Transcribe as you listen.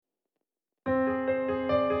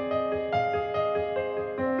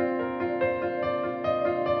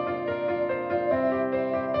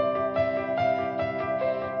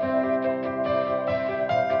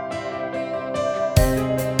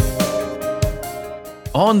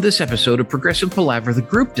On this episode of Progressive Palaver, the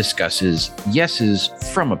group discusses yeses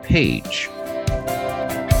from a page.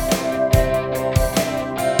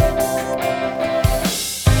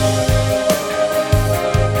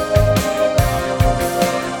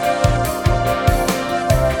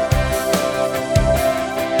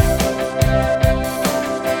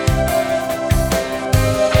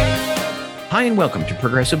 Hi and welcome to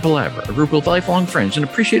Progressive Palaver, a group of lifelong friends and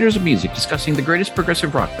appreciators of music discussing the greatest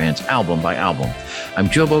progressive rock bands album by album. I'm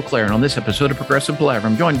Joe Beauclair, and on this episode of Progressive Palaver,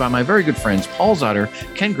 I'm joined by my very good friends Paul Zotter,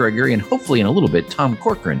 Ken Gregory, and hopefully in a little bit, Tom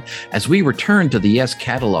Corcoran, as we return to the Yes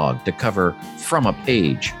catalog to cover From a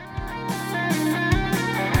Page.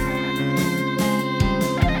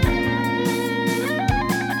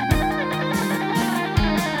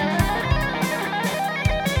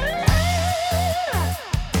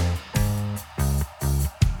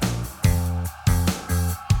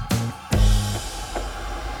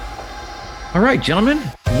 All right, gentlemen,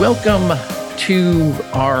 welcome to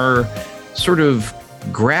our sort of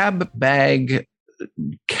grab bag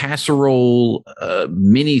casserole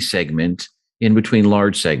mini segment in between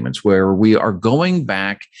large segments, where we are going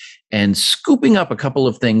back and scooping up a couple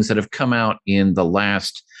of things that have come out in the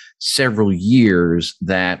last several years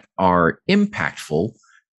that are impactful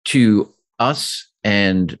to us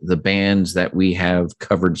and the bands that we have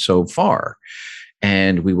covered so far.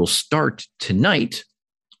 And we will start tonight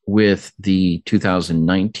with the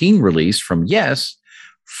 2019 release from Yes,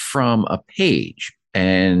 From a Page.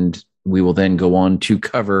 And we will then go on to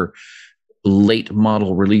cover late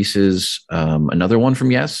model releases. Another one from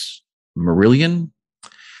Yes, Marillion,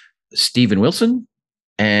 Steven Wilson.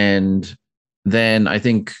 And then I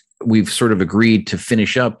think we've sort of agreed to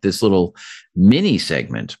finish up this little mini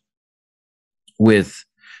segment with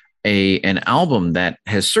an album that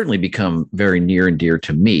has certainly become very near and dear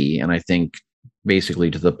to me. And I think basically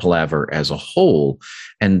to the Palaver as a whole,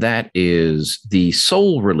 and that is the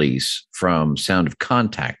sole release from Sound of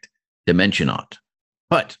Contact, Dimensionaut.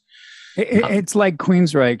 But it's like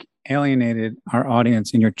Queensryche alienated our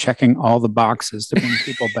audience, and you're checking all the boxes to bring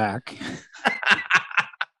people back.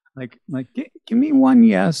 like give me one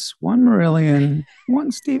Yes, one Marillion,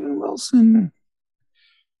 one Steven Wilson.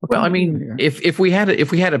 Well, I mean, if we had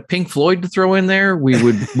a Pink Floyd to throw in there,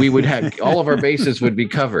 we would have all of our bases would be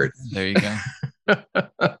covered. There you go.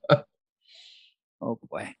 Oh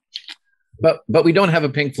boy. But we don't have a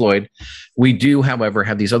Pink Floyd. We do, however,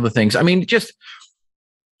 have these other things. I mean, just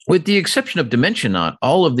with the exception of Dimensionaut,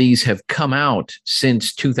 all of these have come out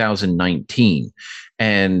since 2019,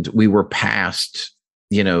 and we were past,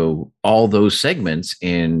 all those segments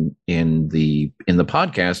in the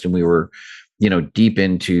podcast, and we were, deep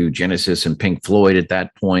into Genesis and Pink Floyd at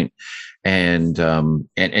that point, and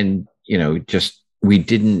just we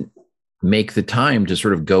didn't make the time to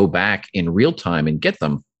sort of go back in real time and get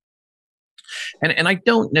them. And I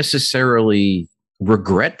don't necessarily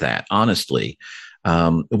regret that, honestly.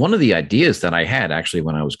 One of the ideas that I had actually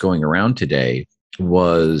when I was going around today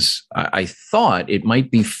was I thought it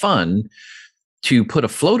might be fun to put a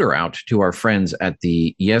floater out to our friends at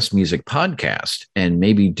the Yes Music podcast and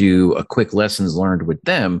maybe do a quick lessons learned with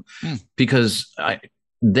them, because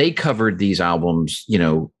they covered these albums,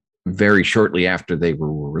 very shortly after they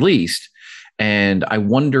were released. And I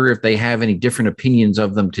wonder if they have any different opinions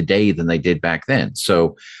of them today than they did back then.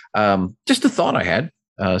 So just a thought I had.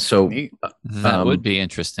 That would be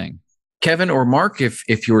interesting. Kevin or Mark,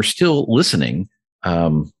 if you're still listening,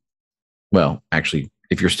 well, actually,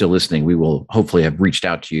 if you're still listening, we will hopefully have reached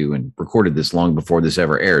out to you and recorded this long before this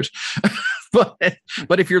ever airs.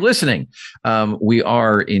 But if you're listening, we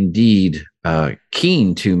are indeed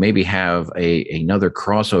keen to maybe have another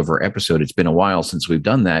crossover episode. It's been a while since we've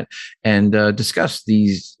done that, and discuss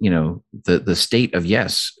these, the state of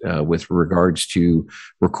Yes with regards to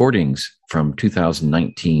recordings from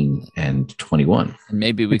 2019 and 21. And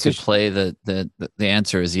maybe we could play the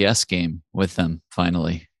answer is yes game with them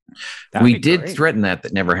finally. We did threaten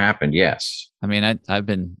that never happened. Yes. I mean, I've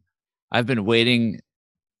been waiting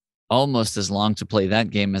almost as long to play that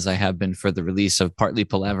game as I have been for the release of Partly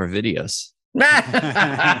Palaver videos.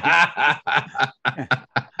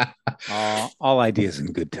 All ideas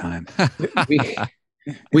in good time. It's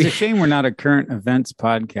a shame we're not a current events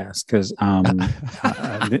podcast, because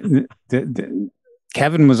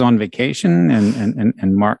Kevin was on vacation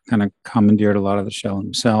and Mark kind of commandeered a lot of the show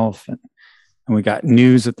himself. And we got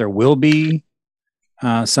news that there will be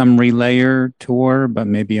some Relayer tour, but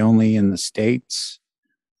maybe only in the States.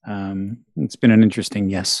 It's been an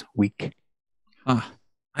interesting week.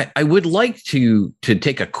 I would like to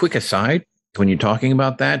take a quick aside when you're talking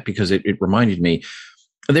about that, because it reminded me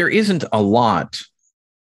there isn't a lot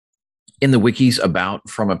in the wikis about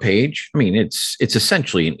From a Page. I mean, it's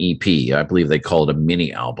essentially an EP. I believe they call it a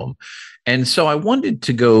mini album. And so I wanted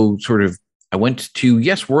to go I went to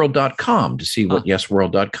yesworld.com to see what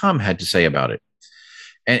yesworld.com had to say about it.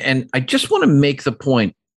 And I just want to make the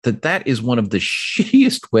point that is one of the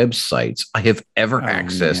shittiest websites I have ever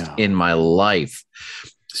accessed in my life.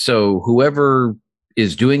 So whoever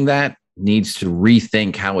is doing that needs to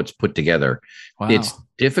rethink how it's put together. Wow. It's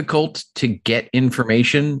difficult to get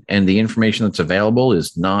information, and the information that's available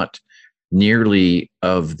is not nearly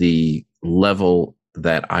of the level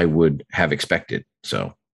that I would have expected.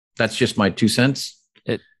 So that's just my 2 cents.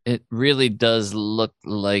 It really does look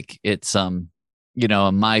like it's a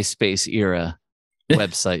MySpace era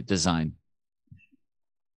website design.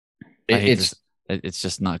 It's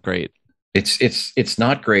just not great. It's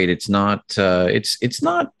not great. It's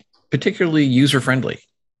not particularly user friendly.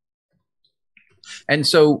 And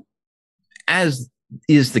so, as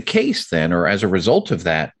is the case then, or as a result of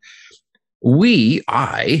that,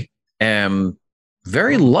 I am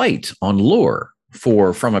very light on lore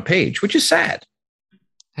for From a Page, which is sad.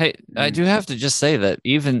 Hey, I do have to just say that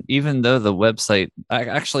even though the website,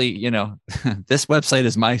 actually, this website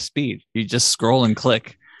is my speed. You just scroll and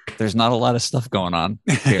click. There's not a lot of stuff going on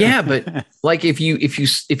here. Yeah, but like if you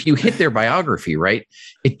hit their biography, right,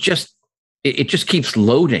 it just keeps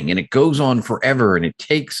loading, and it goes on forever, and it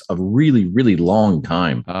takes a really, really long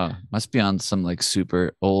time. Oh, must be on some like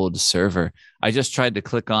super old server. I just tried to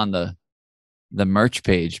click on the merch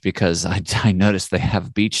page because I noticed they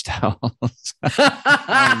have beach towels.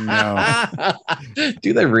 Oh no.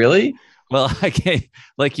 Do they really? Well,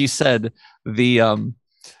 like you said, well,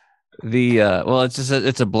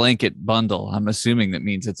 it's a blanket bundle. I'm assuming that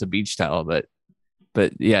means it's a beach towel, but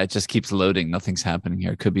yeah, it just keeps loading. Nothing's happening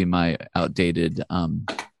here. It could be my outdated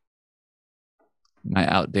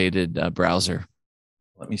browser.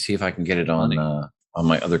 Let me see if I can get it on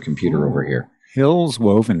my other computer over here. Hills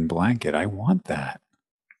woven blanket. I want that.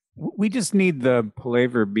 We just need the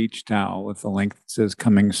Palaver beach towel with the link that says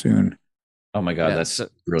coming soon. Oh my God, that's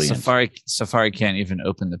brilliant. Safari can't even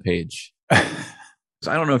open the page. I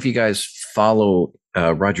don't know if you guys follow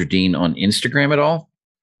Roger Dean on Instagram at all,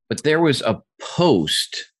 but there was a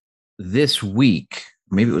post this week,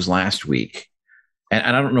 maybe it was last week,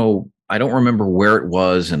 and I don't know, I don't remember where it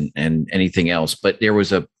was and anything else, but there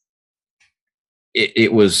was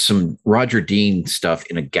it was some Roger Dean stuff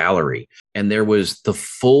in a gallery, and there was the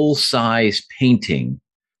full-size painting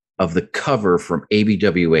of the cover from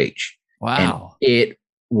ABWH. Wow. And it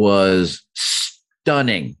was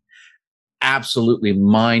stunning. Absolutely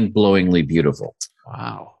mind-blowingly beautiful.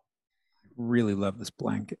 Wow. Really love this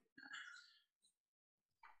blanket.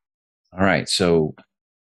 All right. So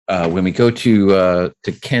when we go to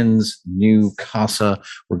Ken's new casa,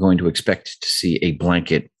 we're going to expect to see a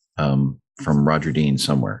blanket from Roger Dean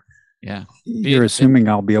somewhere. Yeah. You're assuming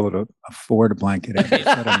I'll be able to afford a blanket.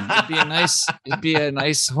 It'd be a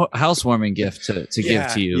nice housewarming gift to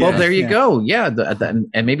give to you. Well, there you go. Yeah.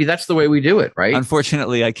 And maybe that's the way we do it, right?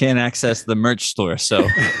 Unfortunately, I can't access the merch store. So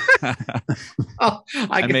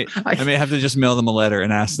I may have to just mail them a letter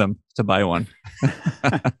and ask them to buy one.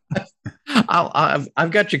 I've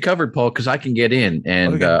got you covered, Paul, because I can get in,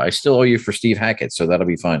 and I still owe you for Steve Hackett, so that'll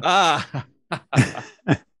be fine.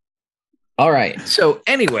 All right. So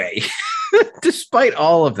anyway, despite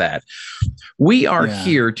all of that, we are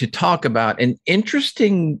here to talk about an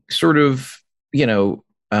interesting sort of,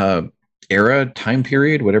 era, time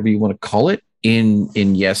period, whatever you want to call it, in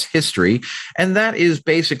Yes history. And that is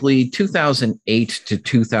basically 2008 to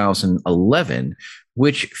 2011,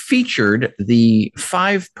 which featured the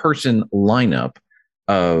 5-person lineup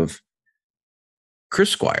of Chris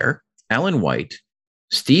Squire, Alan White,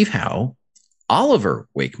 Steve Howe, Oliver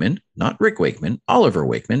Wakeman, not Rick Wakeman, Oliver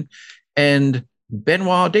Wakeman, and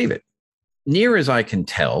Benoit David. Near as I can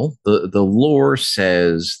tell, the lore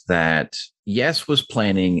says that Yes was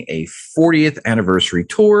planning a 40th anniversary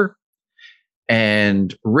tour,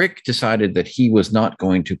 and Rick decided that he was not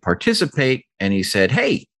going to participate, and he said,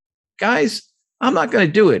 "Hey, guys, I'm not going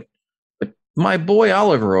to do it, but my boy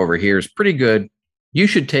Oliver over here is pretty good. You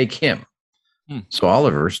should take him." So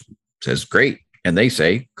Oliver says, "Great," and they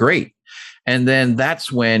say, "Great." And then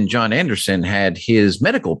that's when John Anderson had his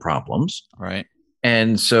medical problems. Right.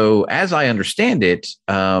 And so, as I understand it,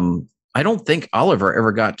 I don't think Oliver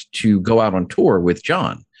ever got to go out on tour with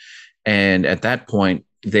John. And at that point,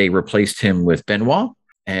 they replaced him with Benoit,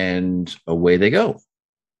 and away they go.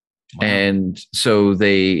 Wow. And so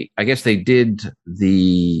I guess they did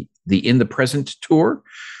the In the Present tour,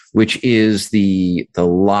 which is the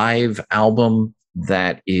live album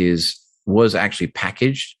that was actually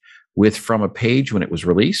packaged with From a Page when it was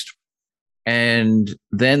released. And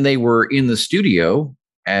then they were in the studio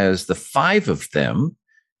as the five of them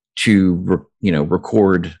to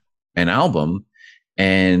record an album.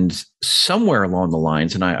 And somewhere along the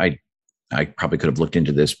lines, and I probably could have looked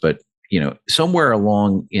into this, but somewhere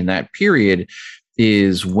along in that period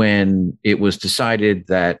is when it was decided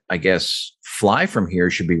that, I guess, Fly From Here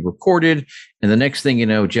should be recorded. And the next thing you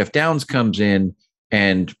know, Jeff Downes comes in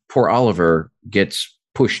and poor Oliver gets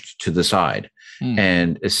pushed to the side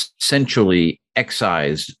and essentially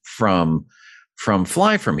excised from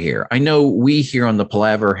Fly From Here. I know we here on the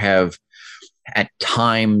Palaver have at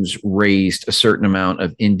times raised a certain amount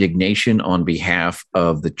of indignation on behalf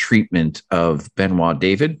of the treatment of Benoit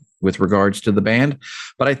David with regards to the band.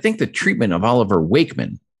 But I think the treatment of Oliver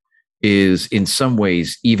Wakeman is in some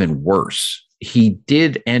ways even worse. He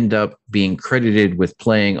did end up being credited with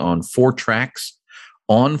playing on 4 tracks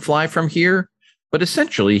on Fly From Here, but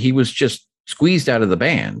essentially he was just squeezed out of the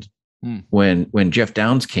band when Jeff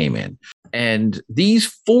Downes came in. And these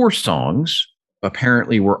 4 songs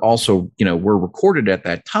apparently were also, were recorded at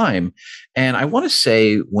that time. And I want to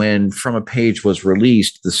say when From a Page was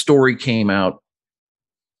released, the story came out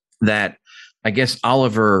that I guess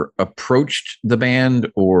Oliver approached the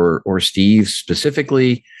band or Steve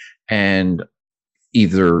specifically and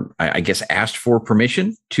either, I guess, asked for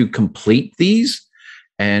permission to complete these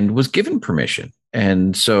and was given permission.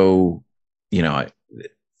 And so,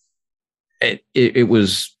 it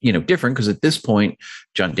was, different because at this point,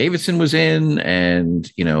 John Davidson was in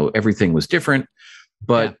and, everything was different.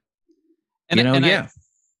 But, yeah.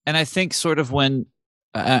 And I think sort of when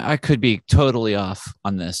I could be totally off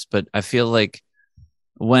on this, but I feel like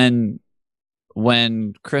when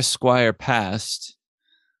Chris Squire passed,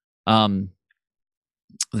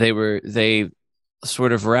 they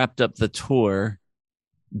sort of wrapped up the tour.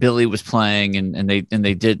 Billy was playing and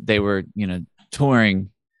they were touring.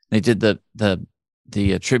 They did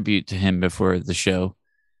the tribute to him before the show.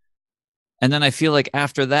 And then I feel like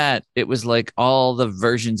after that, it was like all the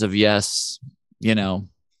versions of Yes,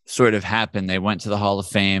 sort of happened. They went to the Hall of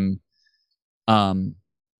Fame.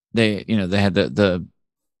 They had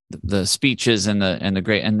the speeches and the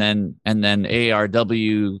great, and then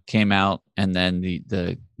ARW came out, and then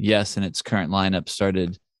the Yes and its current lineup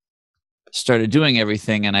started doing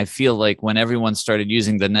everything. And I feel like when everyone started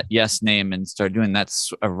using the Yes name and started doing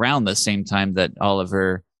that's around the same time that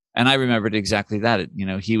Oliver, and I remembered exactly that,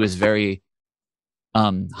 he was very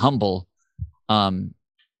humble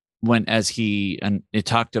when it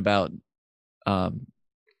talked about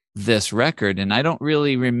this record. And I don't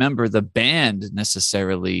really remember the band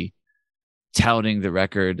necessarily touting the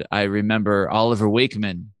record. I remember Oliver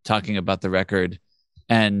Wakeman talking about the record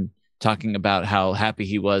and talking about how happy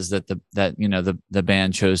he was that the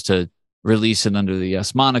band chose to release it under the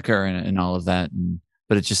Yes moniker and all of that.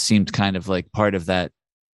 But it just seemed kind of like part of that.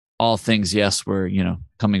 All things Yes were,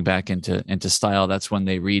 coming back into style. That's when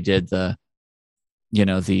they redid the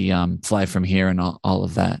Fly From Here and all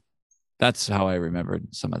of that. That's how I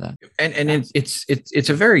remembered some of that. And it's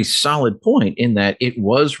a very solid point in that it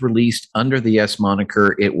was released under the Yes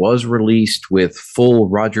moniker. It was released with full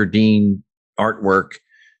Roger Dean artwork.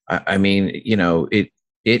 I mean,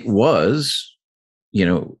 it was,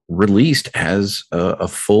 released as a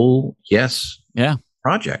full Yes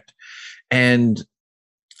project. And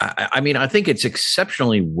I mean, I think it's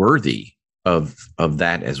exceptionally worthy of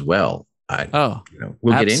that as well. We'll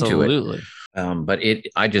get into it. But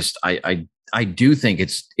I do think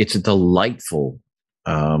it's a delightful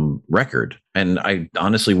record, and I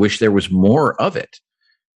honestly wish there was more of it.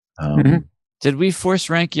 Did we force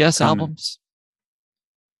rank Yes albums?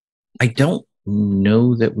 I don't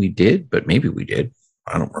know that we did, but maybe we did.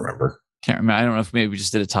 I don't remember. Can't remember. I don't know if maybe we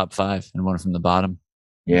just did a top 5 and one from the bottom.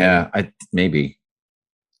 Yeah, maybe.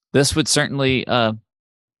 This would certainly,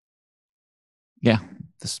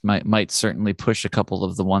 this might certainly push a couple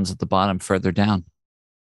of the ones at the bottom further down.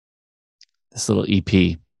 This little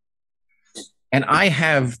EP. And I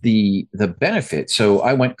have the benefit. So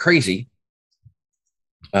I went crazy.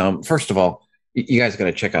 First of all, you guys got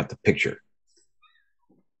to check out the picture.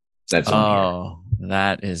 That's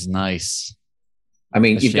that is nice. I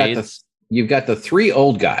mean, you've got the 3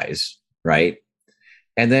 old guys, right?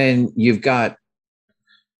 And then you've got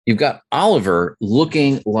Oliver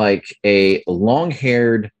looking like a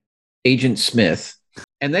long-haired Agent Smith,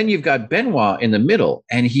 and then you've got Benoit in the middle,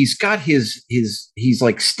 and he's got he's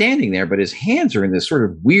like standing there, but his hands are in this sort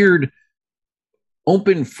of weird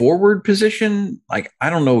open forward position. Like, I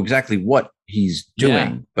don't know exactly what he's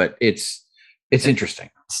doing, but it's interesting.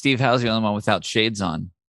 Steve Howe's the only one without shades on.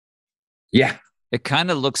 Yeah. It kind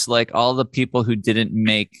of looks like all the people who didn't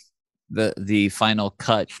make the final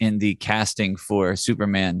cut in the casting for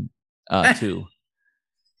Superman 2.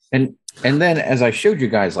 And then, as I showed you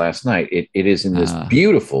guys last night, it is in this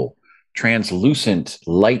beautiful translucent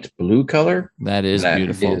light blue color. That is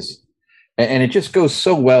beautiful. And it just goes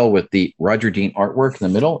so well with the Roger Dean artwork in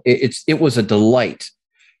the middle. It was a delight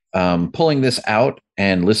pulling this out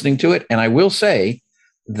and listening to it. And I will say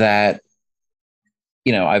that,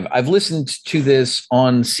 you know, I've listened to this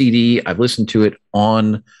on CD. I've listened to it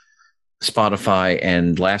on Spotify.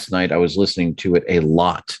 And last night I was listening to it a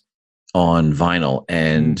lot on vinyl.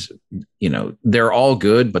 And, you know, they're all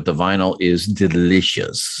good, but the vinyl is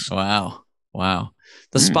delicious. Wow.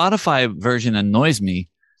 The Spotify version annoys me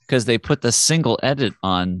because they put the single edit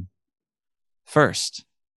on first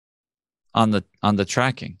on the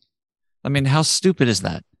tracking. I mean, how stupid is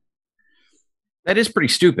that? That is pretty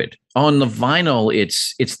stupid. On the vinyl,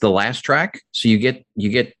 it's the last track, so you get.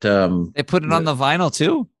 They put it on the vinyl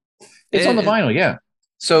too. It's on the vinyl, yeah.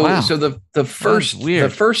 So wow. So the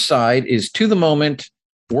first side is To the Moment,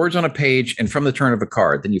 words on a page, and From the Turn of a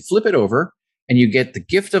Card. Then you flip it over, and you get The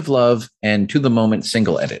Gift of Love and To the Moment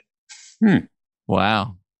single edit.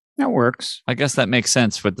 Wow, that works. I guess that makes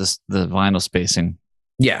sense with the vinyl spacing.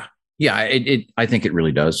 Yeah. I think it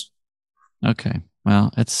really does. Okay,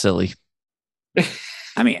 well, it's silly.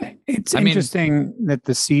 I mean, it's interesting that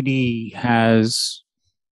the CD has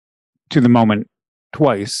To the Moment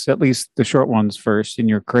twice, at least the short ones first, and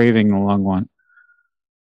you're craving the long one.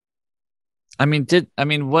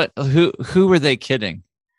 Who were they kidding?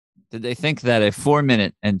 Did they think that a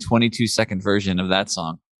 4-minute and 22-second version of that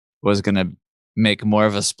song was going to make more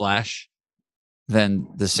of a splash than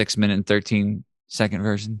the 6-minute and 13-second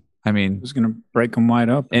version? I mean, it was going to break them wide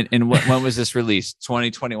up. And when was this released?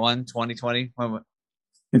 2021, 2020?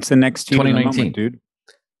 It's the next 2019, dude.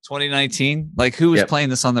 2019? Like, who was playing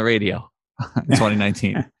this on the radio in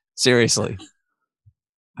 2019? Seriously.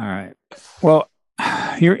 All right. Well,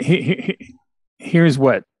 here's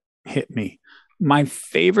what hit me. My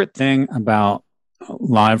favorite thing about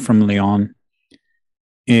Live from Leon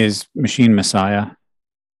is Machine Messiah.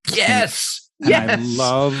 Yes. And I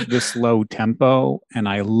love the slow tempo, and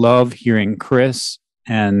I love hearing Chris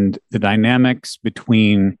and the dynamics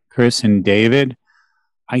between Chris and David.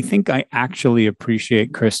 I think I actually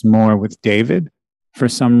appreciate Chris more with David for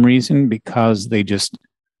some reason, because they just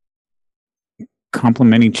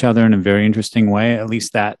complement each other in a very interesting way, at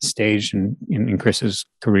least that stage in Chris's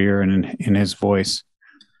career and in his voice.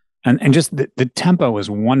 And just the tempo is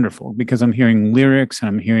wonderful, because I'm hearing lyrics and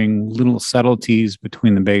I'm hearing little subtleties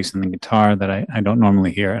between the bass and the guitar that I don't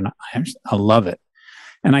normally hear. And I love it.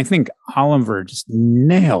 And I think Oliver just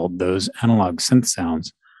nailed those analog synth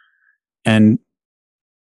sounds. And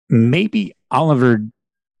maybe Oliver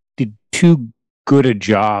did too good a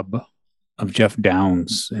job of Jeff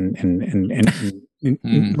Downes and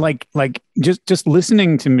like just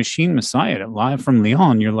listening to Machine Messiah at Live from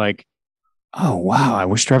Leon, you're like, oh, wow, I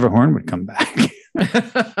wish Trevor Horn would come back.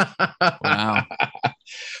 Wow.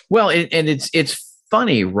 Well, and it's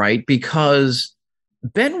funny, right? Because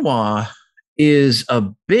Benoit is a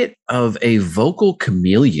bit of a vocal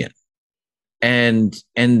chameleon. And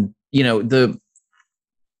you know,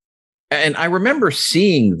 and I remember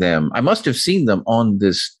seeing them. I must have seen them on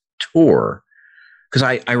this tour, because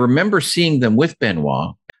I remember seeing them with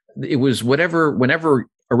Benoit. It was whenever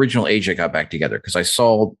Original Asia got back together, because I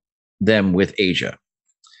saw them with Asia.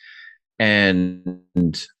 And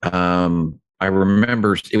I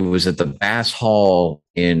remember it was at the Bass Hall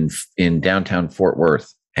in downtown Fort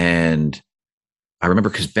Worth. And I remember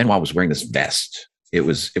because Benoit was wearing this vest. It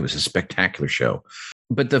was a spectacular show.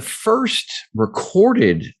 But the first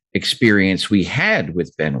recorded experience we had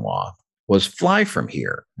with Benoit was Fly From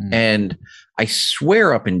Here. And I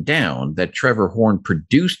swear up and down that Trevor Horn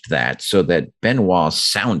produced that so that Benoit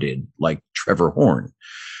sounded like Trevor Horn.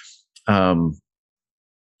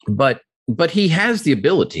 But he has the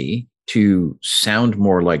ability to sound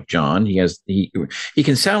more like John. He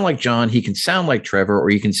can sound like John, he can sound like Trevor, or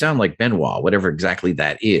he can sound like Benoit, whatever exactly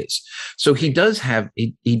that is. So he does have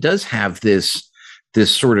this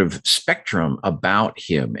sort of spectrum about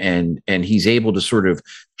him, and he's able to sort of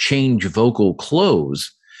change vocal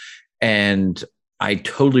clothes. And I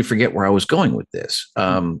totally forget where I was going with this.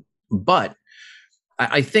 But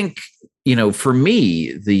I think, you know, for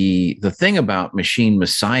me, the thing about Machine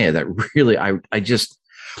Messiah that really, I'm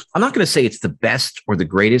not going to say it's the best or the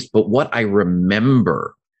greatest, but what I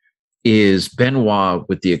remember is Benoit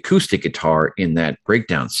with the acoustic guitar in that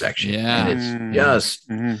breakdown section. Yeah. And it's just,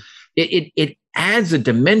 it adds a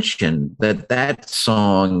dimension that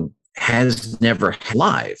song has never had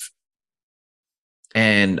live.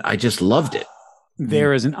 And I just loved it.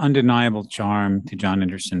 there is an undeniable charm to John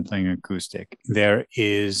Anderson playing acoustic. There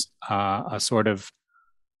is a sort of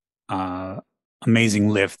amazing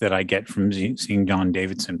lift that I get from seeing John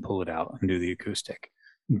Davidson pull it out and do the acoustic.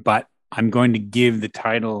 But I'm going to give the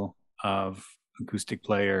title of acoustic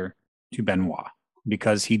player to Benoit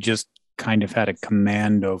because he just kind of had a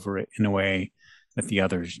command over it in a way that the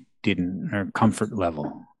others didn't, or comfort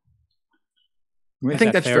level. I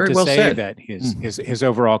think that's very well said. That his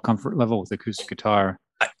overall comfort level with acoustic guitar.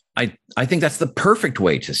 I think that's the perfect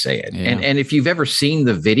way to say it. Yeah. And if you've ever seen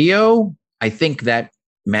the video, I think that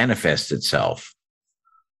manifests itself.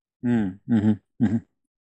 Yeah.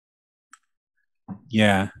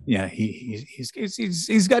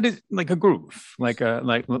 He's got it like a groove, like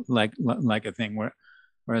a thing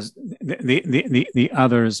whereas the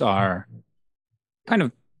others are kind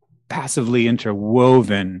of passively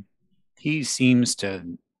interwoven. He seems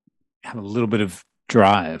to have a little bit of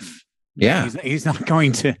drive. Yeah, he's not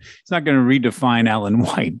going to redefine Alan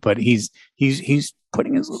White, but he's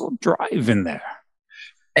putting his little drive in there.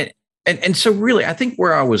 And so really, I think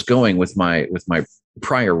where I was going with my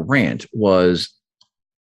prior rant was,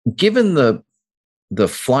 given the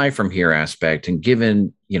fly from here aspect, and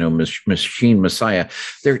given Machine Messiah,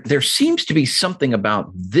 there seems to be something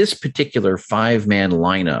about this particular 5-man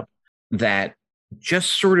lineup that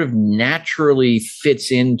just sort of naturally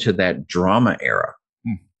fits into that drama era.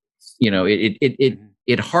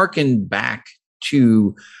 It harkened back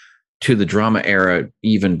to the drama era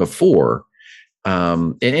even before,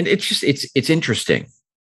 and it's interesting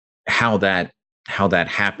how that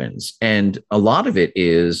happens, and a lot of it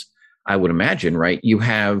is, I would imagine, right? You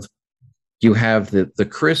have the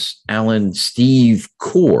Chris, Alan, Steve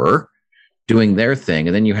core doing their thing,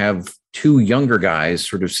 and then you have two younger guys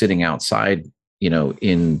sort of sitting outside,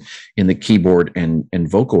 in the keyboard and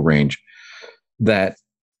vocal range that,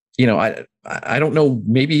 I don't know,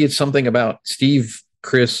 maybe it's something about Steve,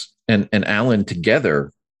 Chris, and Alan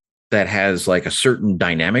together that has like a certain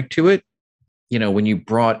dynamic to it. When you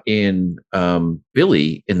brought in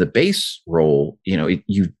Billy in the bass role, you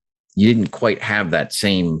didn't quite have that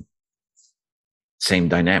same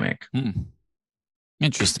dynamic.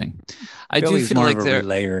 Interesting. Billy's do feel more like of a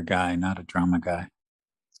relayer guy, not a drama guy.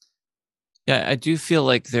 Yeah, I do feel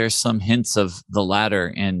like there's some hints of the latter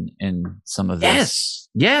in some of this.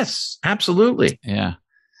 Yes, absolutely. Yeah,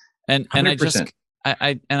 and 100%.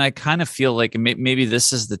 I kind of feel like maybe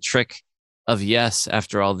this is the trick of Yes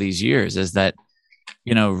after all these years, is that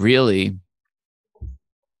really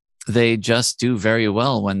they just do very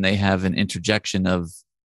well when they have an interjection of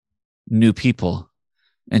new people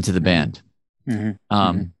into the band.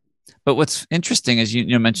 But what's interesting is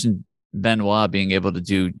you mentioned Benoit being able to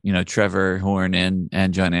do, Trevor Horn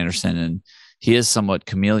and John Anderson, and he is somewhat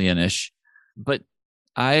chameleon-ish. But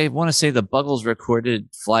I want to say the Buggles recorded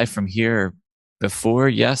Fly From Here before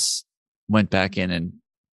Yes went back in and,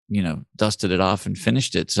 dusted it off and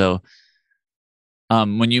finished it. So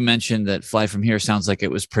when you mentioned that Fly From Here sounds like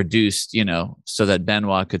it was produced, so that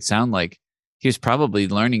Benoit could sound like, he was probably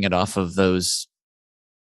learning it off of those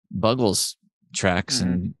Buggles tracks,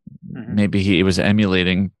 and maybe he was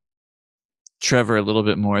emulating Trevor a little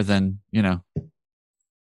bit more than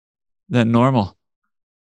normal.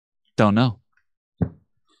 Don't know.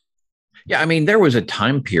 Yeah, I mean, there was a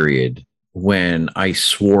time period when I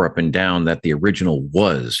swore up and down that the original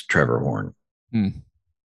was Trevor Horn.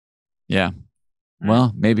 Yeah.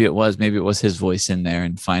 Well, maybe it was his voice in there,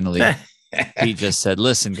 and finally he just said,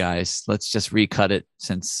 "Listen, guys, let's just recut it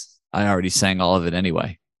since I already sang all of it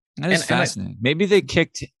anyway." That is fascinating. Maybe they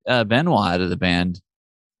kicked Benoit out of the band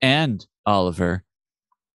and Oliver,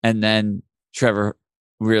 and then Trevor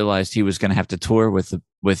realized he was going to have to tour with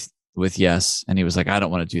Yes, and he was like, "I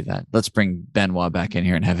don't want to do that. Let's bring Benoit back in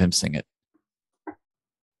here and have him sing it."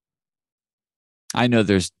 I know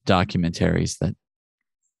there's documentaries that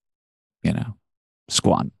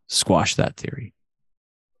squash that theory.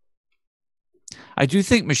 I do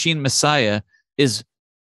think Machine Messiah is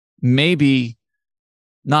maybe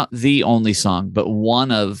not the only song, but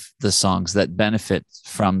one of the songs that benefit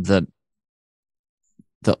from the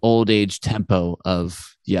old age tempo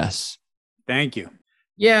of Yes. Thank you.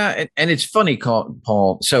 Yeah, and it's funny,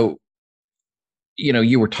 Paul. So,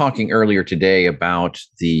 you were talking earlier today about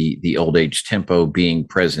the old age tempo being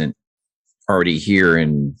present already here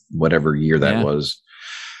in whatever year that was.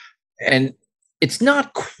 And it's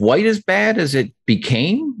not quite as bad as it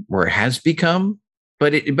became or has become,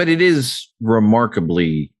 but it is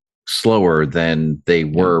remarkably slower than they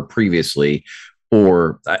were previously.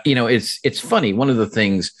 Or, it's funny. One of the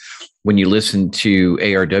things when you listen to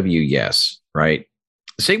ARW, Yes, right?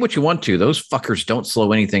 Say what you want to, those fuckers don't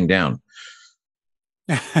slow anything down.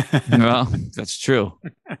 Well, that's true.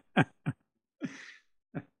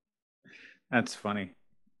 That's funny.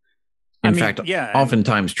 In fact,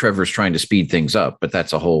 oftentimes Trevor's trying to speed things up, but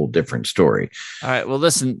that's a whole different story. All right. Well,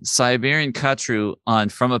 listen, Siberian Khatru on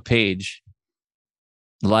From a Page,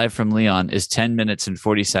 live from Leon, is 10 minutes and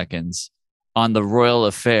 40 seconds. On The Royal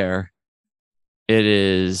Affair, it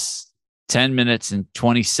is 10 minutes and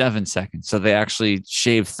 27 seconds. So they actually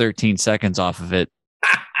shaved 13 seconds off of it.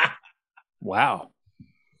 Wow.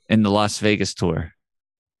 In the Las Vegas tour.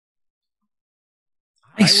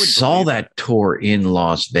 I saw that tour in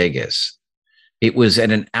Las Vegas. It was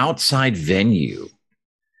at an outside venue.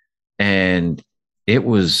 And it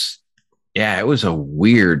was a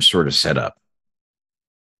weird sort of setup.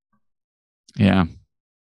 Yeah.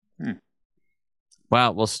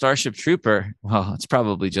 Wow. Well, Starship Trooper, well, it's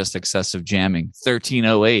probably just excessive jamming.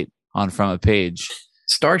 1308 on From a Page.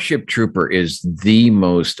 Starship Trooper is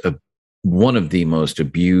one of the most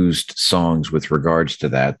abused songs with regards to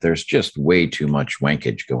that. There's just way too much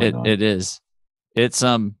wankage going on. It is. It's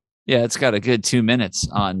it's got a good 2 minutes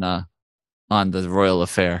on the Royal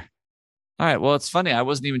Affair. All right. Well, it's funny. I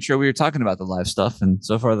wasn't even sure we were talking about the live stuff, and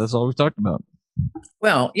so far that's all we've talked about.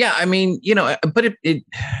 Well, yeah, I mean, but it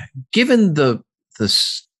given the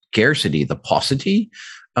scarcity, the paucity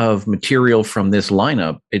of material from this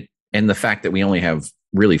lineup, and the fact that we only have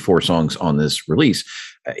really 4 songs on this release,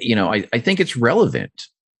 I think it's relevant,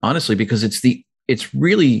 honestly, because it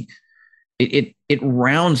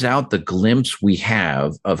rounds out the glimpse we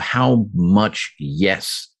have of how much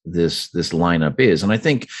this lineup is. And I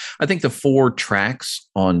think the 4 tracks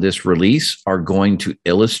on this release are going to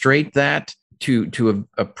illustrate that to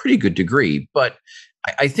a pretty good degree. But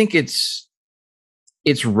I think it's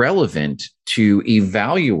relevant to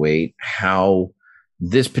evaluate how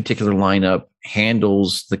this particular lineup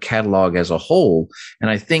handles the catalog as a whole. And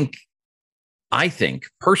I think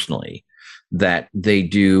personally that they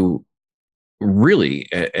do really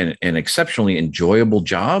an exceptionally enjoyable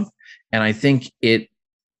job. And I think it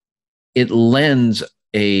lends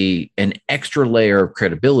an extra layer of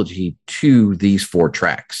credibility to these 4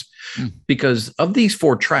 tracks. Because of these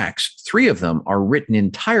 4 tracks, 3 of them are written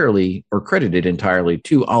entirely or credited entirely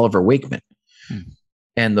to Oliver Wakeman.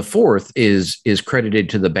 And the 4th is credited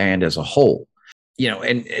to the band as a whole.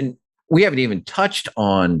 And we haven't even touched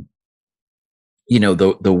on,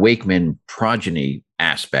 the Wakeman progeny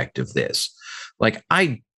aspect of this. Like,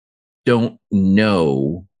 I don't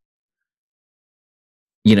know,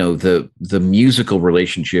 the musical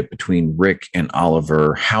relationship between Rick and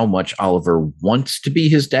Oliver, how much Oliver wants to be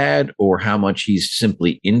his dad or how much he's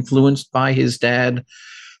simply influenced by his dad.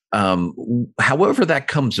 However that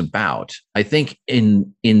comes about, I think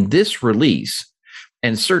in this release,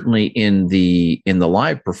 and certainly in the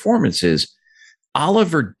live performances,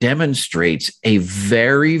 Oliver demonstrates a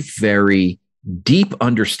very, very deep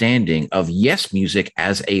understanding of Yes music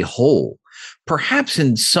as a whole, perhaps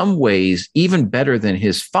in some ways even better than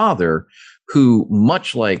his father, who,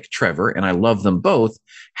 much like Trevor, and I love them both,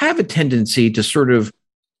 have a tendency to sort of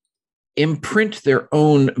imprint their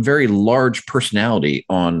own very large personality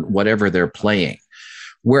on whatever they're playing.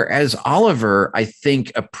 Whereas Oliver, I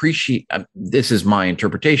think, this is my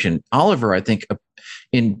interpretation, Oliver, I think,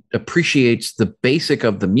 appreciates the basic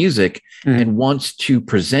of the music and wants to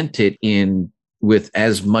present it with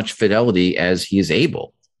as much fidelity as he is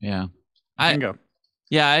able. Yeah. I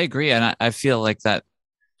agree. And I feel like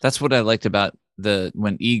that's what I liked about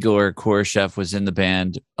when Igor Khorshchev was in the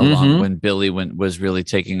band, along when Billy was really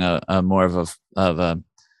taking a more of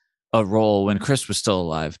a role when Chris was still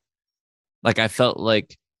alive. Like, I felt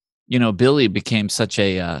like, Billy became such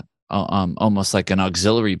a almost like an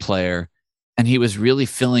auxiliary player, and he was really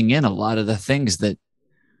filling in a lot of the things that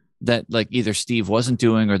like either Steve wasn't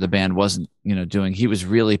doing or the band wasn't, doing. He was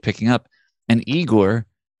really picking up. And Igor,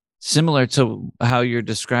 similar to how you're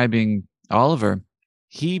describing Oliver,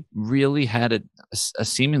 he really had a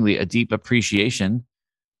seemingly a deep appreciation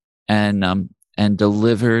and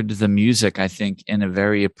delivered the music, I think, in a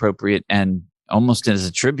very appropriate and almost as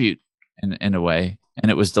a tribute in a way.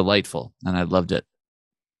 And it was delightful, and I loved it.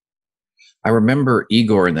 I remember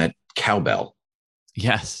Igor in that cowbell.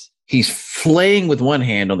 Yes. He's flaying with one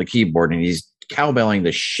hand on the keyboard, and he's cowbelling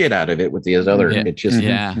the shit out of it with the other. Yeah. It just,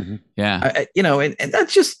 yeah. And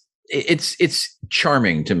that's just, it's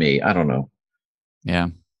charming to me. I don't know. Yeah.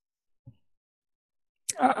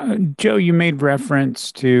 Joe, you made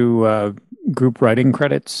reference to group writing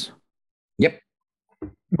credits. Yep.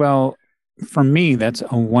 Well, for me, that's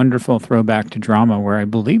a wonderful throwback to Drama, where I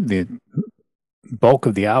believe the bulk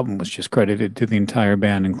of the album was just credited to the entire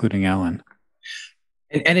band, including Alan.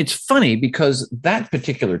 And it's funny because that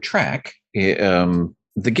particular track,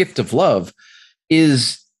 The Gift of Love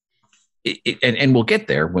is, and we'll get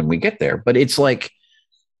there when we get there, but it's like,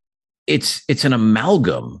 it's an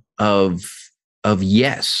amalgam of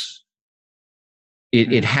Yes.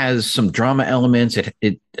 It has some drama elements.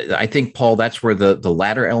 I think, Paul, that's where the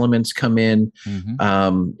latter elements come in.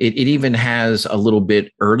 Mm-hmm. It even has a little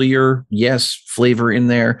bit earlier Yes flavor in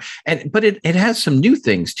there, but it has some new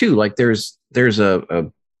things too. Like there's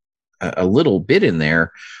a little bit in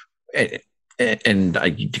there, and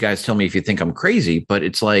you guys tell me if you think I'm crazy, but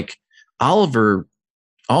it's like Oliver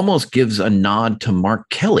almost gives a nod to Mark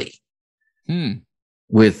Kelly.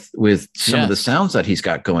 With some of the sounds that he's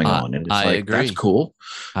got going on. And it's I agree. That's cool.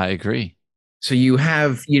 I agree. So you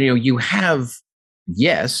have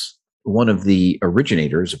Yes, one of the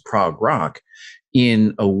originators of prog rock,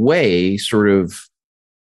 in a way, sort of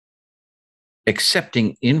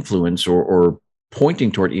accepting influence or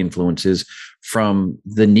pointing toward influences from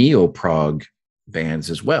the neo-prog bands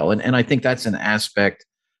as well. And I think that's an aspect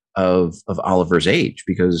of Oliver's age,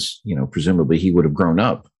 because, presumably he would have grown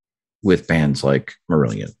up with bands like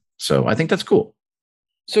Marillion. So I think that's cool.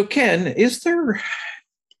 So Ken, is there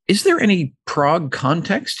any prog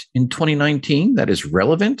context in 2019 that is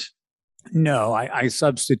relevant? No, I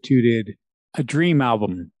substituted a Dream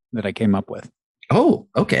album that I came up with. Oh,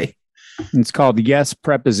 okay. It's called Yes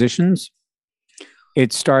Prepositions.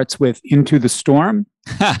 It starts with Into the Storm.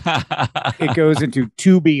 It goes into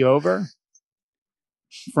To Be Over,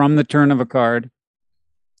 From the Turn of a Card,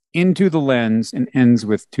 Into the Lens, and ends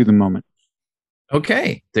with To the Moment.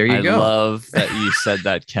 Okay, there you go. I love that you said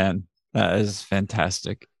that, Ken. That is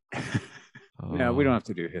fantastic. No, we don't have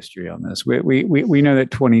to do history on this. We know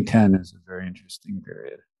that 2010 is a very interesting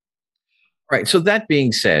period. Right. So that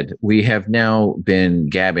being said, we have now been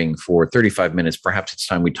gabbing for 35 minutes. Perhaps it's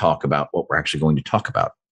time we talk about what we're actually going to talk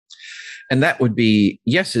about. And that would be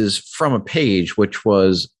Yes's From a Page, which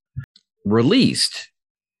was released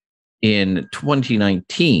in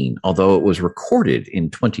 2019, although it was recorded in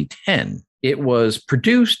 2010. It was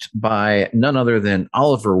produced by none other than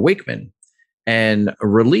Oliver Wakeman and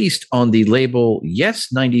released on the label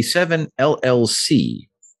Yes 97 LLC.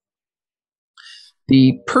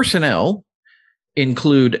 The personnel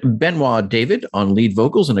include Benoit David on lead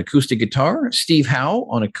vocals and acoustic guitar, Steve Howe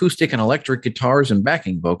on acoustic and electric guitars and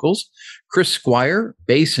backing vocals, Chris Squire,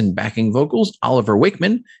 bass and backing vocals, Oliver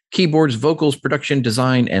Wakeman, keyboards, vocals, production,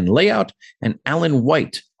 design, and layout, and Alan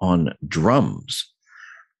White on drums.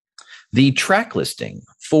 The track listing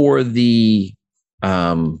for the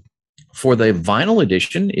vinyl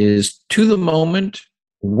edition is To the Moment,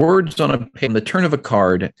 Words on a Page, The Turn of a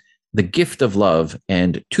Card, The Gift of Love,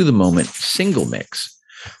 and To the Moment single mix.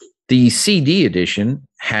 The CD edition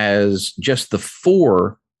has just the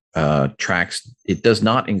 4 tracks. It does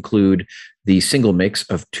not include the single mix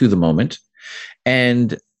of To the Moment.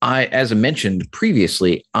 And as I mentioned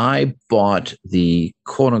previously, I bought the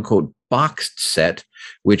quote unquote boxed set,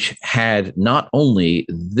 which had not only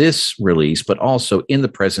this release, but also In the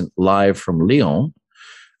Present Live from Lyon,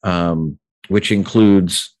 which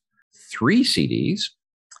includes 3 CDs.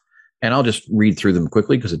 And I'll just read through them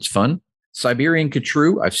quickly because it's fun. Siberian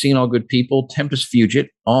Catrue, I've Seen All Good People, Tempest Fugit,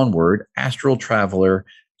 Onward, Astral Traveler,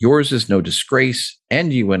 Yours Is No Disgrace,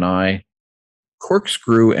 And You and I,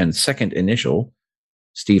 Corkscrew, and Second Initial.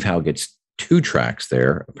 Steve Howe gets 2 tracks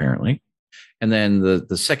there, apparently. And then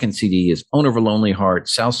the second CD is Owner of a Lonely Heart,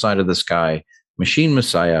 South Side of the Sky, Machine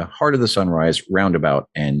Messiah, Heart of the Sunrise, Roundabout,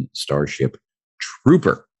 and Starship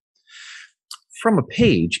Trooper. From a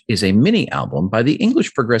Page is a mini album by the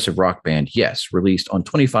English progressive rock band Yes, released on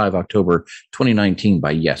 25 October 2019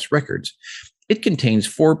 by Yes Records. It contains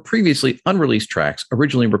 4 previously unreleased tracks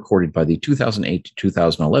originally recorded by the 2008 to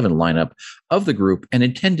 2011 lineup of the group and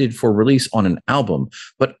intended for release on an album,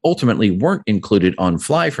 but ultimately weren't included on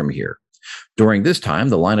Fly From Here. During this time,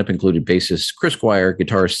 the lineup included bassist Chris Squire,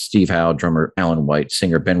 guitarist Steve Howe, drummer Alan White,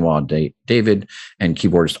 singer Benoit David, and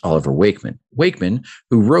keyboardist Oliver Wakeman. Wakeman,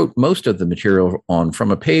 who wrote most of the material on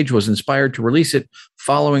From a Page, was inspired to release it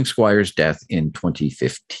following Squire's death in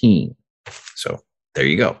 2015. So there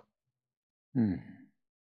you go.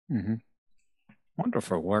 Mm-hmm.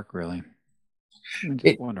 Wonderful work, really.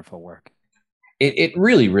 Wonderful work. It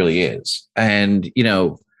really, really is. And,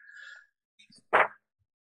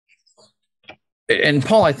 and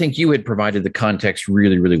Paul, I think you had provided the context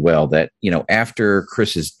really, really well that, after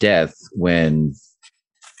Chris's death, when,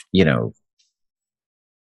 a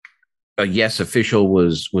Yes official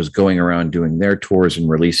was going around doing their tours and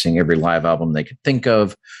releasing every live album they could think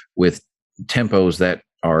of with tempos that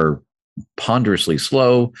are ponderously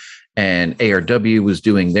slow, and ARW was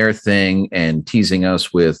doing their thing and teasing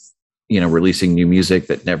us with, releasing new music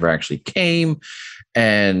that never actually came.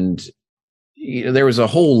 And there was a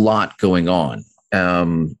whole lot going on.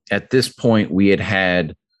 At this point, we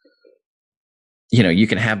had, you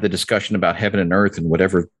can have the discussion about heaven and earth and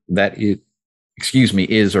whatever that is,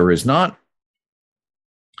 is or is not.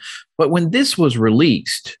 But when this was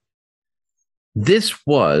released, this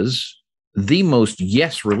was the most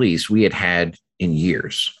Yes release we had in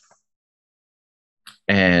years.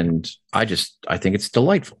 And I think it's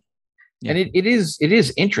delightful. Yeah. And it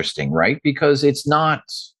is interesting, right? Because it's not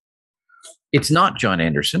John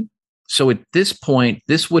Anderson. So at this point,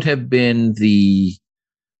 this would have been the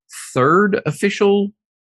third official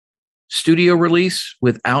studio release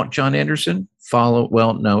without John Anderson.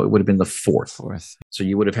 No, it would have been the fourth. So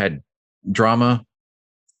you would have had Drama,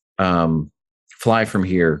 Fly From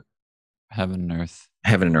Here, Heaven and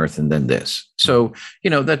Earth, and then this. So,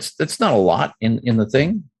 that's not a lot in the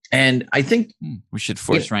thing. And I think we should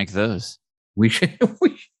force rank those. We should.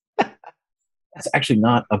 That's actually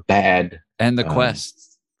not a bad. And the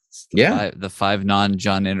Quest. Yeah. The 5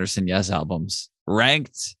 non-John Anderson Yes albums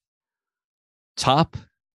ranked top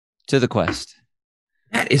to the Quest.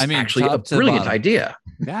 That is actually a brilliant idea.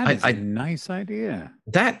 That is a nice idea.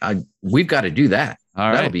 We've got to do that.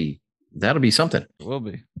 All right. That'll be something. It will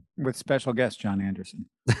be. With special guest John Anderson.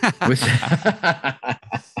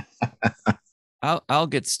 I'll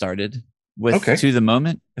get started with To the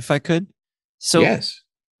Moment, if I could. So yes.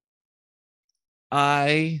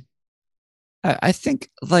 I think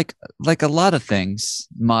like a lot of things,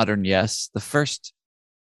 modern Yes. The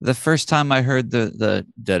first time I heard the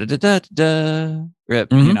da da da da da rip,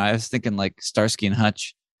 Mm-hmm. I was thinking like Starsky and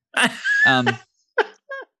Hutch.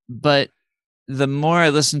 But the more I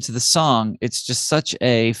listen to the song, it's just such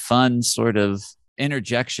a fun sort of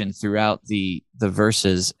interjection throughout the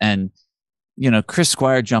verses, and Chris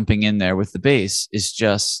Squire jumping in there with the bass is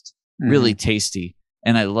just really tasty,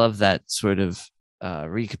 and I love that sort of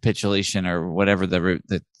recapitulation or whatever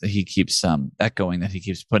that he keeps echoing, that he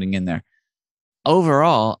keeps putting in there.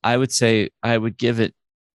 Overall, I would say I would give it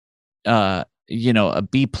a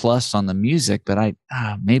B+ on the music, but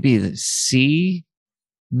maybe the C-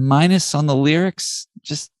 on the lyrics.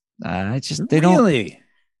 They really? don't.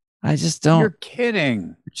 I just don't. You're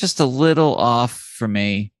kidding. Just a little off for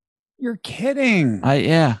me. You're kidding.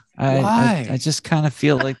 Why? I just kind of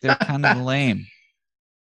feel like they're kind of lame.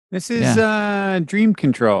 This is Dream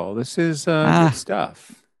Control. This is good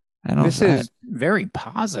stuff. This is very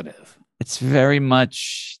positive. It's very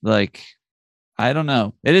much like, I don't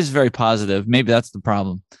know. It is very positive. Maybe that's the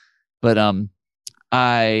problem. But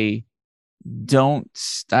I don't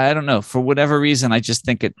know. For whatever reason, I just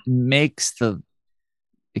think it makes a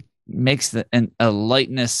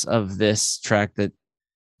lightness of this track that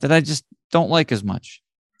I just don't like as much.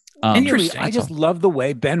 Interesting. I just love the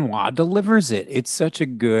way Benoit delivers it. It's such a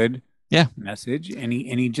good message, and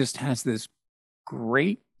he just has this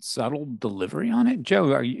great subtle delivery on it.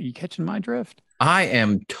 Joe, are you catching my drift? I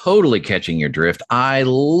am totally catching your drift. I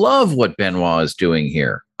love what Benoit is doing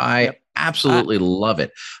here. I absolutely love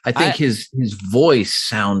it. I think his voice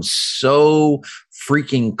sounds so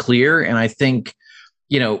freaking clear, and I think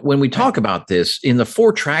when we talk about this in the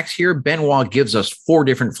 4 tracks here, Benoit gives us 4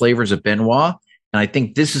 different flavors of Benoit. And I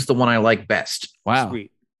think this is the one I like best. Wow.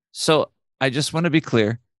 Sweet. So I just want to be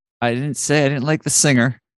clear. I didn't say I didn't like the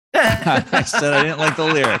singer. I said I didn't like the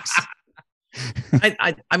lyrics.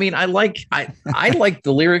 I like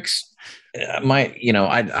the lyrics.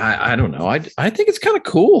 I don't know. I think it's kind of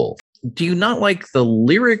cool. Do you not like the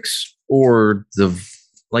lyrics, or do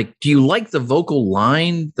you like the vocal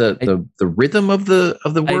line, the rhythm of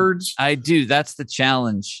the words? I do. That's the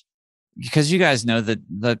challenge. Because you guys know that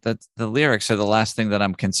the lyrics are the last thing that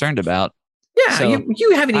I'm concerned about. Yeah, so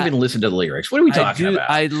you haven't even listened to the lyrics. What are we talking about?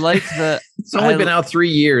 I like the. It's only been out 3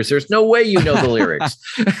 years. There's no way you know the lyrics.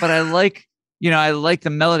 But I like the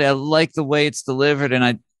melody. I like the way it's delivered, and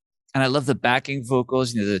I love the backing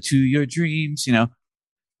vocals. The To Your Dreams.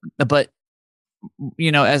 But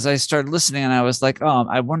as I started listening, and I was like, oh,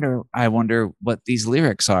 I wonder what these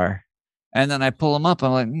lyrics are, and then I pull them up.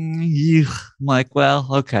 I'm like, I'm like, well,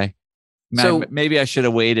 okay. So maybe I should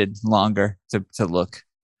have waited longer to look.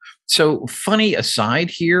 So funny aside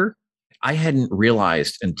here, I hadn't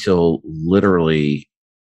realized until literally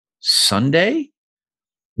Sunday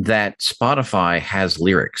that Spotify has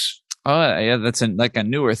lyrics. Oh yeah, that's like a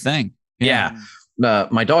newer thing. Yeah.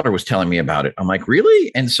 My daughter was telling me about it. I'm like,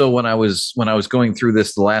 really? And so when I was going through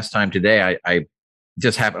this the last time today, I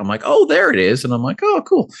just happened. I'm like, oh, there it is. And I'm like, oh,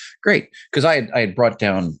 cool. Great. Because I had brought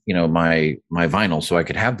down, my vinyl so I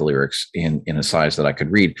could have the lyrics in a size that I could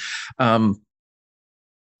read.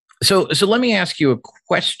 So let me ask you a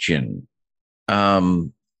question.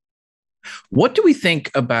 What do we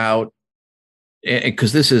think about,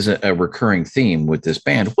 because this is a recurring theme with this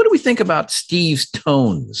band, what do we think about Steve's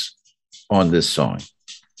tones on this song?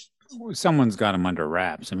 Someone's got him under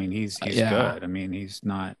wraps. I mean, he's Yeah. good. I mean, he's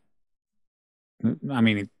not. I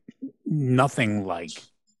mean, nothing like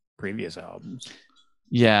previous albums.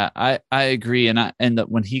 Yeah, I agree, and that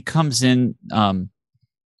when he comes in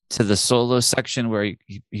to the solo section where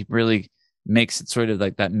he really makes it sort of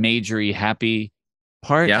like that majory happy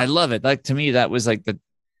part. Yeah. I love it. Like to me, that was like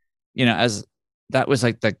as that was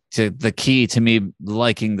like the key to me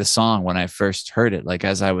liking the song when I first heard it. Like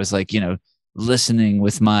as I was like listening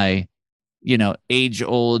with my age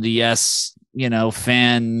old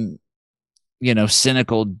fan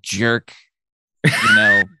cynical jerk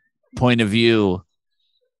point of view.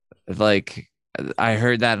 Like I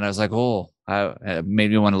heard that and I was like, oh, it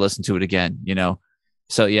made me want to listen to it again,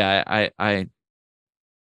 So yeah, I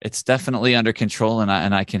it's definitely under control and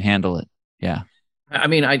I can handle it. Yeah. I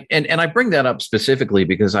mean, I bring that up specifically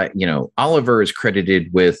because Oliver is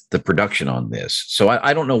credited with the production on this. So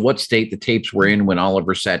I don't know what state the tapes were in when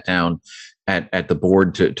Oliver sat down at the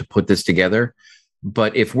board to put this together.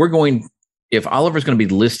 But if Oliver's going to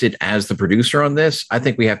be listed as the producer on this, I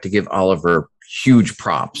think we have to give Oliver huge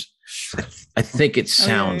props. I think it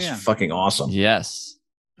sounds fucking awesome. Yes.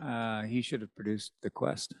 He should have produced The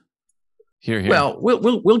Quest. Here. Well,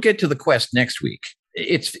 we'll get to The Quest next week.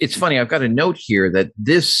 It's funny. I've got a note here that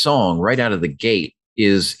this song right out of the gate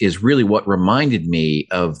is really what reminded me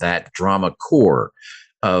of that drama core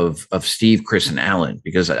of Steve, Chris, and Alan,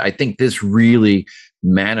 because I think this really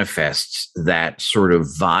manifests that sort of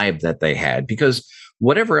vibe that they had, because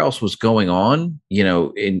whatever else was going on,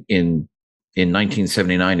 in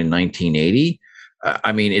 1979 and 1980,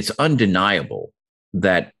 I mean, it's undeniable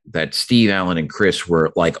that Steve, Alan, and Chris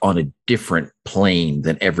were like on a different plane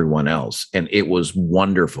than everyone else. And it was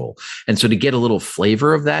wonderful. And so to get a little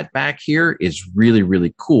flavor of that back here is really,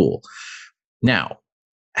 really cool. Now,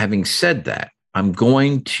 having said that, I'm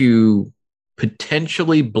going to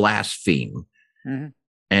potentially blaspheme. Mm-hmm.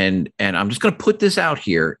 And I'm just going to put this out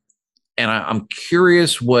here. And I'm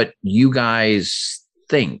curious what you guys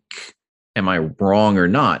think. Am I wrong or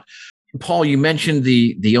not? Paul, you mentioned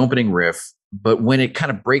the opening riff, but when it kind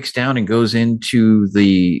of breaks down and goes into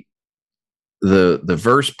the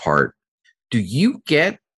verse part, do you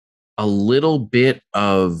get a little bit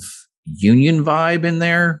of Union vibe in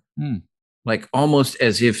there? Like almost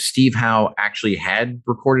as if Steve Howe actually had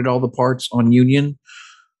recorded all the parts on Union?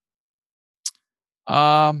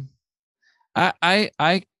 I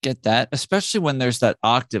get that, especially when there's that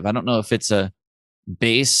octave. I don't know if it's a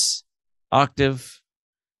bass octave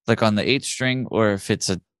like on the 8th string or if it's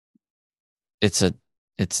a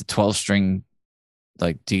 12 string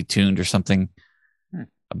like detuned or something.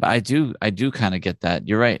 But I do kind of get that.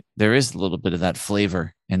 You're right. There is a little bit of that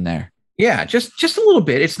flavor in there. Yeah, just a little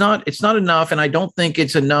bit. It's not enough, and I don't think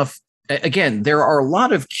it's enough. Again, there are a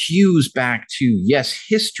lot of cues back to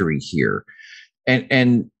history here.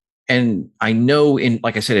 And I know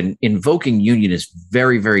like I said, invoking Union is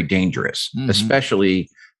very, very dangerous, especially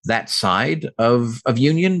that side of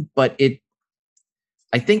Union, but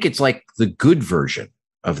I think it's like the good version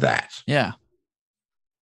of that. Yeah.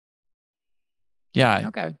 Yeah.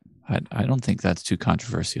 Okay. I don't think that's too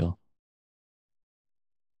controversial.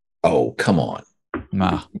 Oh, come on.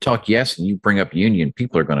 Nah. You talk and you bring up Union,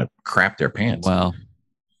 people are going to crap their pants. Well,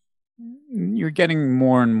 you're getting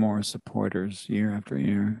more and more supporters year after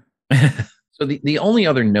year. So the only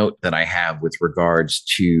other note that I have with regards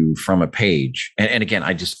to From a Page, and again,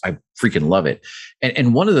 I freaking love it.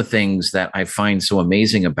 And one of the things that I find so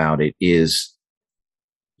amazing about it is,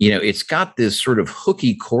 it's got this sort of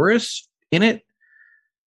hooky chorus in it.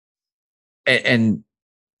 And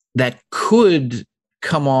that could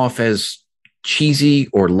come off as cheesy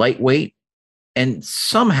or lightweight. And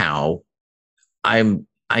somehow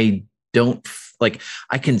I don't like,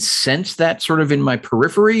 I can sense that sort of in my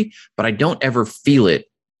periphery, but I don't ever feel it.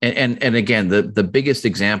 And again, the biggest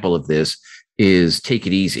example of this is Take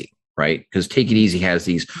It Easy, right? Because Take It Easy has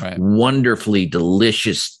these wonderfully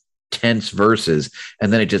delicious, tense verses,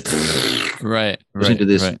 and then it just goes into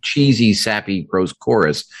this cheesy, sappy prose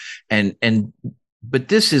chorus. But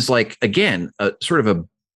this is like, again, a sort of a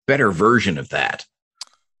better version of that.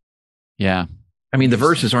 Yeah. I mean, the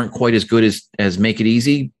verses aren't quite as good as Make It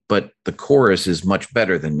Easy, but the chorus is much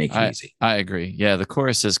better than Make It Easy. I agree. Yeah, the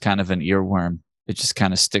chorus is kind of an earworm. It just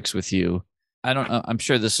kind of sticks with you. I don't know. I'm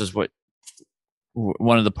sure this is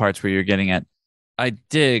one of the parts where you're getting at. I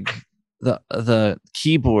dig the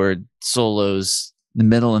keyboard solos, the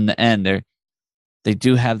middle and the end. They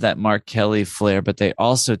do have that Mark Kelly flair, but they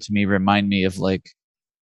also, to me, remind me of like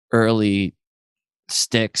early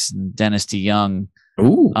Styx and Dennis DeYoung.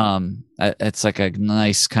 Ooh. It's like a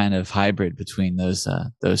nice kind of hybrid between those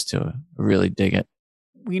two. I really dig it.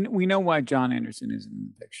 We know why John Anderson is in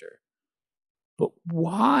the picture, but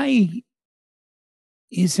why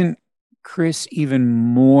isn't Chris even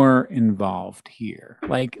more involved here?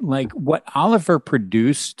 Like what Oliver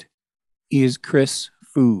produced is Chris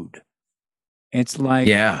food. It's like,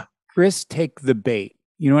 yeah, Chris, take the bait.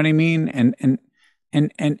 You know what I mean?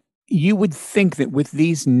 And you would think that with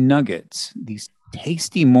these nuggets, these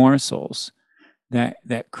tasty morsels,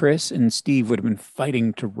 that Chris and Steve would have been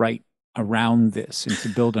fighting to write around this and to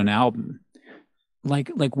build an album. Like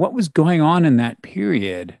what was going on in that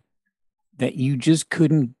period that you just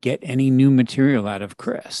couldn't get any new material out of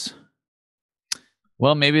Chris?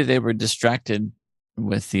 Well, maybe they were distracted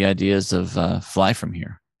with the ideas of Fly From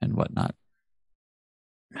Here and whatnot.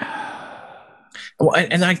 Well,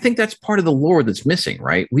 and I think that's part of the lore that's missing,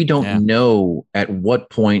 right? We don't know at what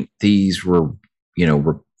point these were,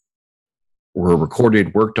 were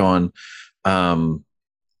recorded, worked on.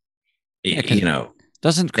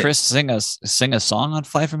 Doesn't Chris sing a song on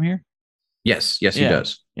Fly From Here? Yes, he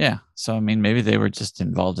does. Yeah. So I mean, maybe they were just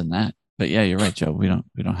involved in that. But yeah, you're right, Joe. We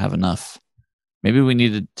don't have enough. Maybe we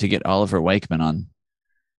needed to get Oliver Wakeman on.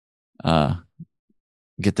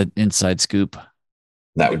 Get the inside scoop.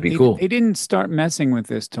 That would be cool. They didn't start messing with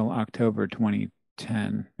this till October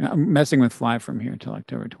 2010. Messing with Fly From Here till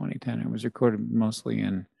October 2010. It was recorded mostly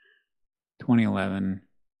in 2011.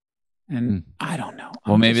 And I don't know.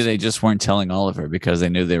 Well, maybe they just weren't telling Oliver because they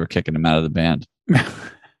knew they were kicking him out of the band.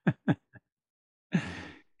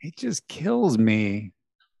 It just kills me.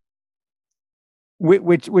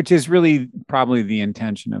 Which is really probably the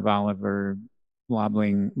intention of Oliver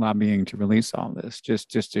lobbying to release all this,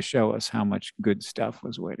 just to show us how much good stuff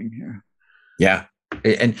was waiting here. Yeah,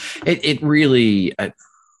 and it really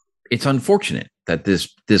it's unfortunate that this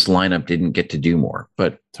lineup didn't get to do more,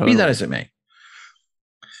 but be that as it may.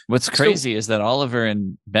 What's crazy is that Oliver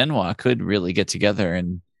and Benoit could really get together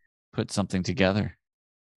and put something together.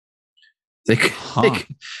 They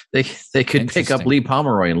could pick up Lee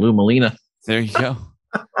Pomeroy and Lou Molina. There you go.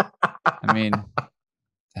 I mean,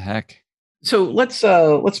 the heck. So let's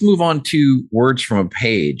move on to Words from a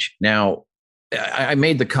Page. Now, I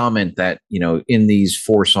made the comment that, in these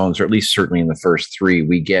 4 songs, or at least certainly in the first 3,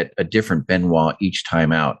 we get a different Benoit each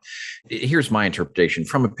time out. Here's my interpretation.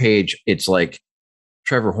 From a Page, it's like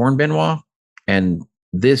Trevor Horn Benoit, and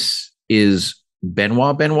this is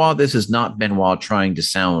Benoit. This is not Benoit trying to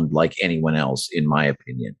sound like anyone else, in my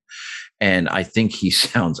opinion. And I think he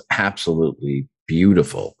sounds absolutely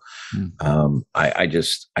beautiful.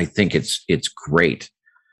 I think it's great.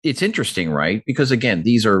 It's interesting, right? Because again,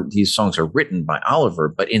 these songs are written by Oliver,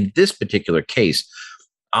 but in this particular case,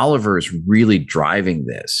 Oliver is really driving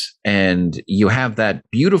this, and you have that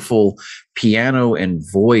beautiful piano and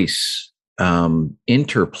voice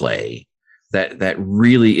interplay that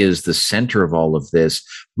really is the center of all of this,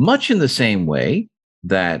 much in the same way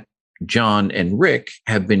that John and Rick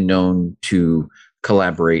have been known to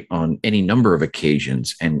collaborate on any number of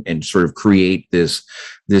occasions and sort of create this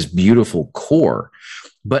beautiful core.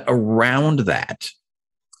 But around that,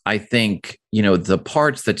 I think, the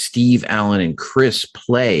parts that Steve Allen and Chris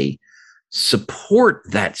play support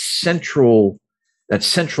that central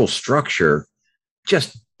structure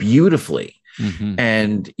just beautifully. Mm-hmm.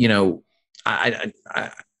 And, I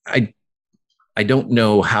don't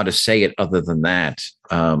know how to say it other than that.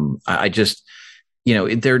 I just,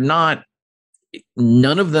 they're not,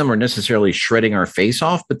 none of them are necessarily shredding our face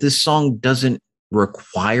off, but this song doesn't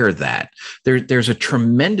require that. There's a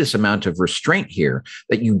tremendous amount of restraint here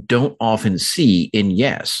that you don't often see in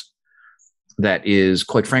Yes. That is,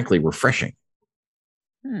 quite frankly, refreshing.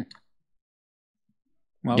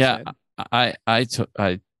 Well yeah, said. I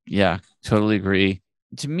totally agree.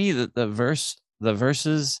 To me, the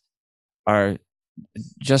verses are,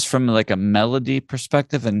 just from like a melody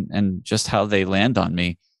perspective and just how they land on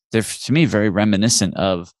me, they're, to me, very reminiscent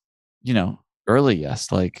of, early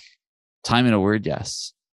Yes, like Time in a Word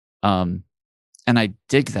Yes. And I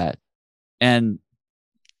dig that. And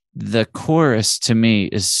the chorus to me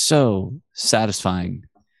is so satisfying.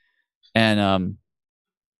 And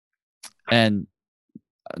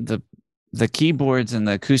the keyboards and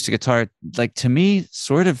the acoustic guitar, like, to me,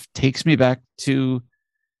 sort of takes me back to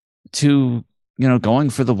Going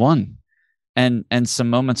for the One and some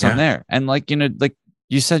moments on there. And like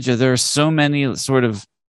you said, Joe, there are so many sort of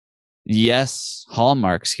Yes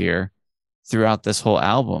hallmarks here throughout this whole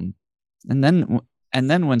album. And then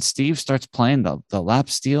when Steve starts playing the lap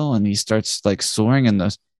steel and he starts like soaring in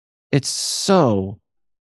those, it's so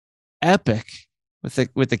epic.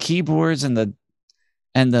 with the keyboards and the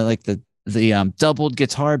like the doubled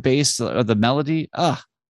guitar bass or the melody.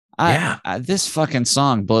 This fucking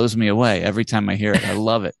song blows me away every time I hear it. I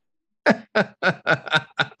love it.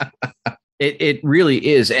 It really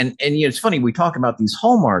is. And you know, it's funny, we talk about these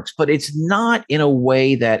hallmarks, but it's not in a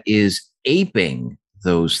way that is aping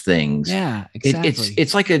those things. Yeah, exactly.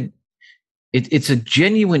 It's like it's a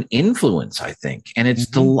genuine influence, I think, and it's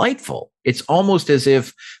delightful. It's almost as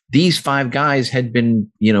if these five guys had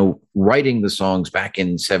been, you know, writing the songs back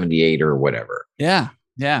in 78 or whatever. Yeah.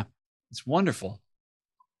 Yeah. It's wonderful.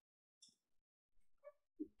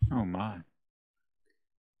 Oh my.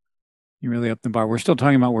 You really upped the bar. We're still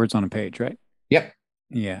talking about words on a page, right? Yep.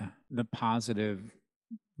 Yeah. The positive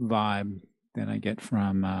vibe that I get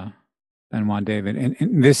from Benoit David.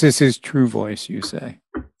 And this is his true voice, you say?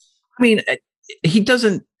 I mean, he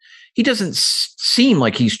doesn't seem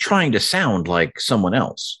like he's trying to sound like someone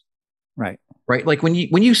else. Right. Right. Like when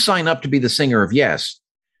you sign up to be the singer of Yes,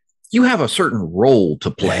 you have a certain role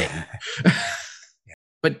to play.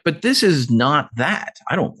 But this is not that,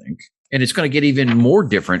 I don't think. And it's going to get even more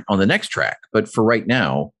different on the next track. But for right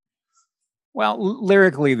now. Well,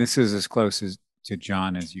 lyrically, this is as close to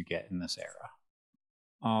John as you get in this era.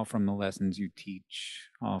 All from the lessons you teach,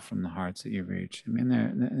 all from the hearts that you reach. I mean,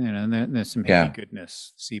 there's some hippie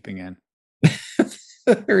goodness seeping in.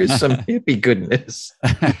 There is some hippie goodness.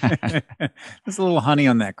 There's a little honey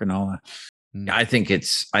on that granola. I think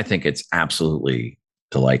it's absolutely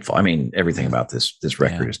delightful. I mean, everything about this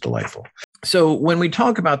record is delightful. So when we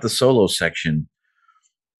talk about the solo section,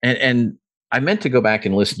 and I meant to go back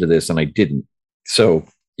and listen to this and I didn't. So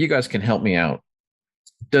you guys can help me out.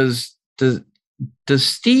 Does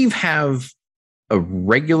Steve have a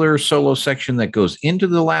regular solo section that goes into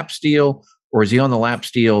the lap steel, or is he on the lap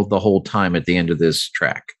steel the whole time at the end of this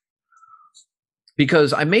track?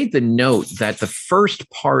 Because I made the note that the first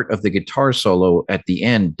part of the guitar solo at the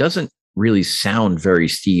end doesn't really sound very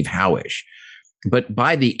Steve Howe-ish. But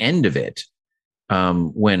by the end of it,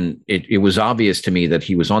 when it was obvious to me that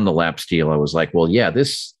he was on the lap steel, I was like, well, yeah,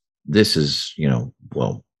 this is, you know,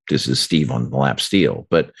 well, this is Steve on the lap steel.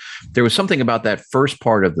 But there was something about that first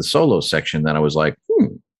part of the solo section that I was like,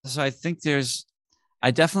 So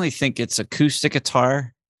I definitely think it's acoustic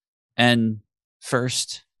guitar and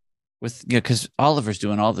first with, you know, because Oliver's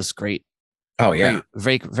doing all this great. Oh yeah.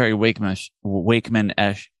 Very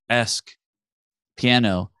Wakeman-esque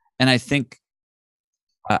piano. And I think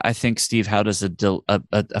Steve Howe does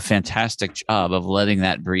a fantastic job of letting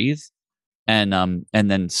that breathe and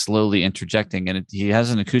then slowly interjecting. And he has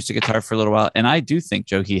an acoustic guitar for a little while. And I do think,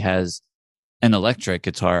 Joe, he has an electric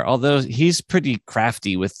guitar, although he's pretty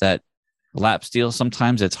crafty with that lap steel.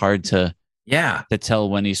 Sometimes it's hard to tell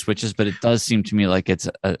when he switches, but it does seem to me like it's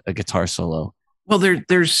a guitar solo. Well,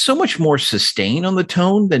 there's so much more sustain on the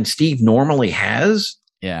tone than Steve normally has.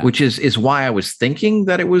 Yeah. Which is why I was thinking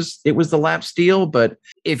that it was the lap steel. But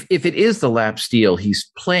if it is the lap steel,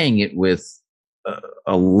 he's playing it with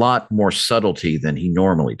a lot more subtlety than he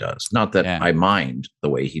normally does. Not that I mind the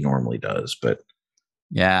way he normally does, but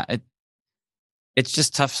yeah, it's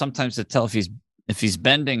just tough sometimes to tell if he's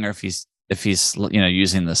bending or if he's you know,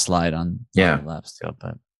 using the slide on the lap steel.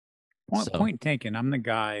 But point taken. I'm the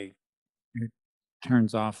guy who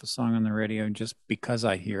turns off a song on the radio just because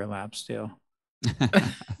I hear lap steel. You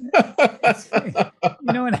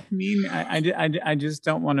know what I mean? I just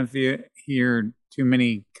don't want to hear too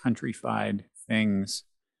many countrified things.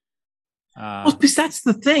 Well, because that's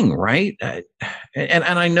the thing, right? And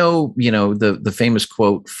I know, you know, the famous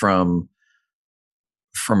quote from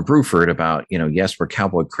Bruford about, you know, yes, we're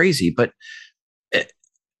cowboy crazy, but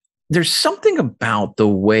there's something about the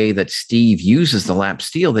way that Steve uses the lap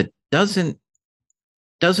steel that doesn't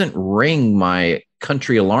ring my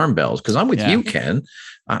country alarm bells. Because I'm with you, Ken.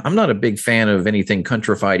 I'm not a big fan of anything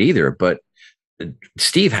countrified either, but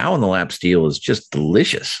Steve Howe on the lap steel is just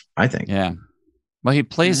delicious, I think. Yeah. Well, he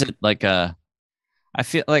plays it like I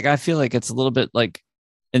feel like it's a little bit like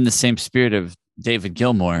in the same spirit of David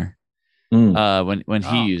Gilmour when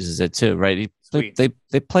he uses it too, right?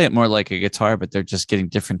 They play it more like a guitar, but they're just getting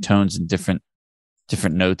different tones and different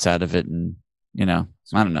notes out of it, and you know,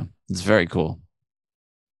 I don't know. It's very cool.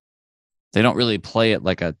 They don't really play it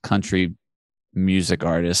like a country music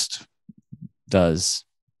artist does.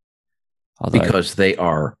 Because they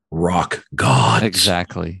are rock gods.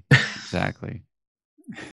 Exactly.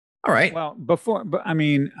 All right. Well, From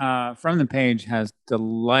the Page has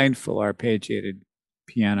delightful arpeggiated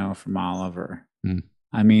piano from Oliver.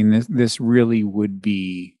 I mean, this really would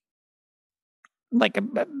be like a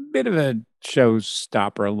bit of a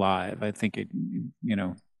showstopper live. I think it, you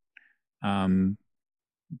know,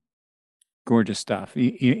 gorgeous stuff.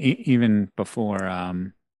 Even before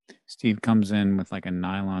Steve comes in with like a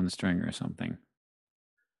nylon string or something,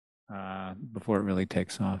 before it really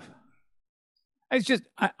takes off. It's just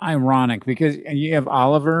ironic because you have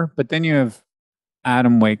Oliver, but then you have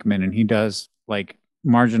Adam Wakeman, and he does like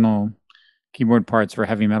marginal keyboard parts for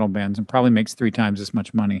heavy metal bands and probably makes 3 times as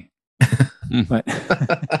much money. But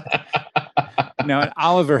and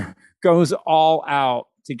Oliver goes all out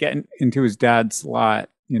to get into his dad's slot,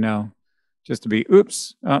 just to be,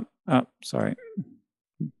 sorry.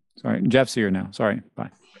 Jeff's here now. Sorry.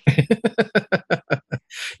 Bye.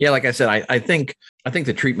 Yeah, like I said, I think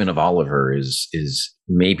the treatment of Oliver is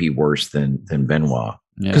maybe worse than Benoit.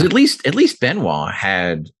 Because at least Benoit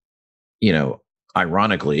had,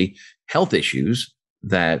 ironically, health issues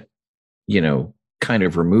that, kind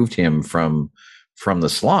of removed him from the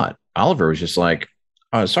slot. Oliver was just like,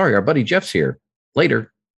 oh, sorry, our buddy Jeff's here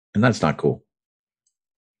later. And that's not cool.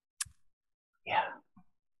 Yeah.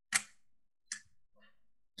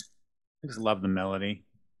 I just love the melody.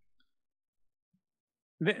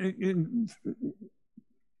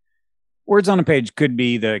 Words on a Page could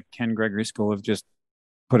be the Ken Gregory School of just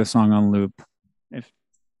put a song on loop. If,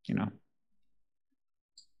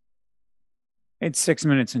 it's 6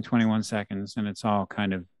 minutes and 21 seconds and it's all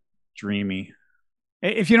kind of dreamy.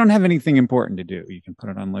 If you don't have anything important to do, you can put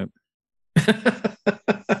it on loop.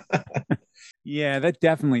 Yeah, that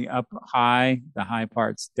definitely up high. The high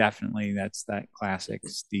parts, definitely. That's that classic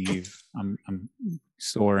Steve. I'm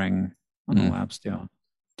soaring on the lap steel.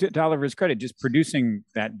 To Oliver's credit, just producing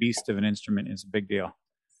that beast of an instrument is a big deal.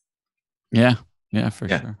 Yeah, for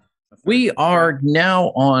sure. We are now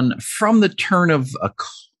on From the Turn of a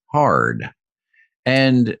Card,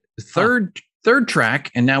 and third track,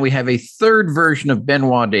 and now we have a third version of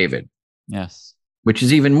Benoit David. Yes, which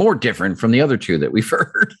is even more different from the other two that we've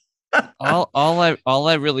heard. all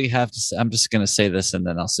I really have to say, I'm just going to say this, and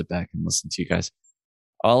then I'll sit back and listen to you guys.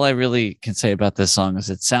 All I really can say about this song is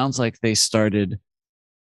it sounds like they started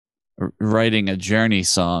writing a Journey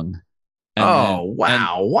song.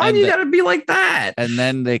 Why do you got to be like that? And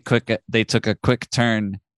then they took a quick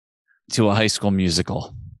turn to a High School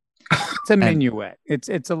Musical. It's a minuet.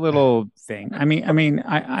 It's a little thing. I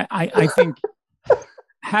think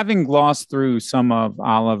having glossed through some of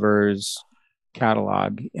Oliver's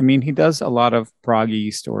catalog, he does a lot of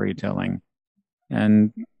proggy storytelling,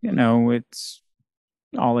 and it's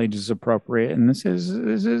all ages appropriate, and this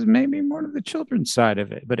is maybe more to the children's side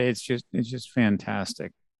of it, but it's just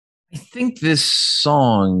fantastic. I think this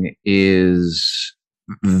song is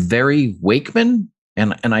very Wakeman,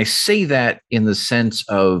 and I say that in the sense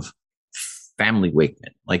of family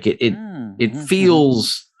Wakeman. Like it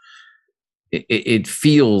feels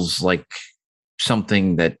like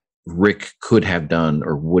something that Rick could have done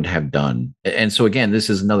or would have done. And so again,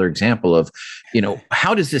 this is another example of,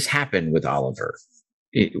 how does this happen with Oliver?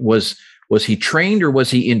 Was he trained or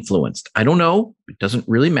was he influenced? I don't know. It doesn't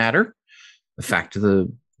really matter. The fact of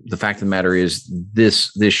the matter is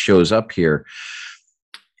this shows up here.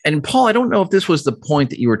 And Paul, I don't know if this was the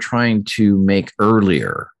point that you were trying to make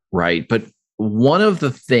earlier, right? But one of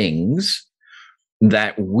the things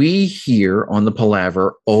that we here on the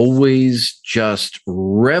Palaver always just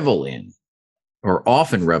often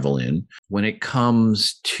revel in when it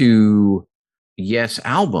comes to Yes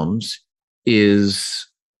albums is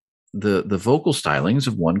the vocal stylings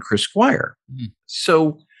of one Chris Squire.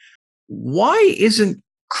 So why isn't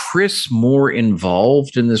Chris more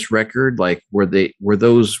involved in this record? Like, were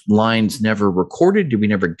those lines never recorded? Did we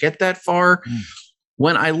never get that far?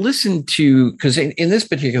 When I listened to, because in this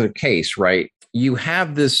particular case, right, you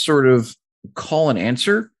have this sort of call and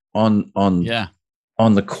answer on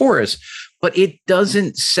the chorus, but it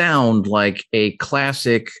doesn't sound like a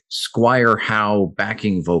classic Squire Howe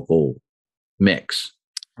backing vocal mix.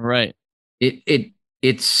 Right.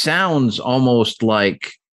 It sounds almost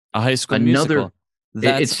like a High School Musical.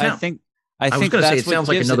 I think I was going to say it sounds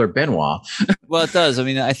like another Benoit. Well, it does.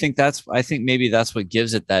 I think maybe that's what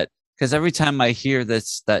gives it that, because every time I hear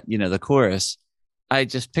the chorus, I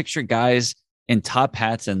just picture guys in top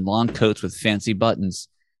hats and long coats with fancy buttons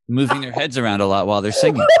moving their heads around a lot while they're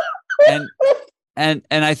singing. And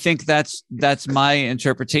I think that's my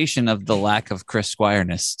interpretation of the lack of Chris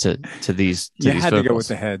Squire-ness to these. You had vocals. to go with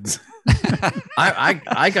the heads.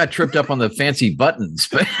 I got tripped up on the fancy buttons,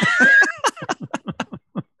 but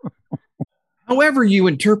however you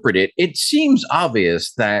interpret it, it seems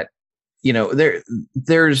obvious that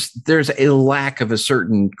there's a lack of a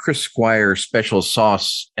certain Chris Squire special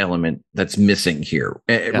sauce element that's missing here,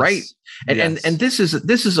 yes. Right? And this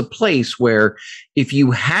is a place where if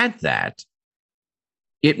you had that,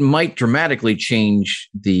 it might dramatically change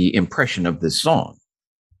the impression of this song.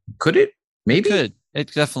 Could it? Maybe.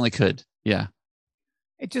 It definitely could. Yeah.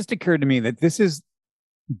 It just occurred to me that this is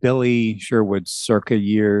Billy Sherwood's circa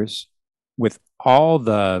years with all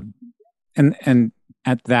the, and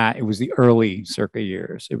at that, it was the early circa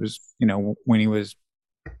years. It was, when he was,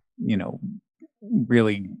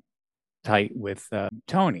 really tight with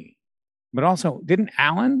Tony, but also didn't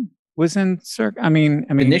Alan was in circa. I mean,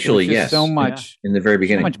 initially, yes. So much in the very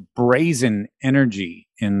beginning, so much brazen energy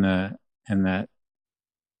in that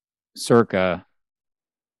circa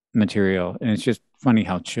material, and it's just funny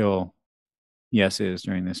how chill Yes is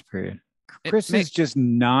during this period. Chris is just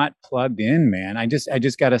not plugged in, man. I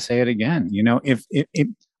just got to say it again. If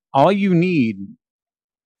all you need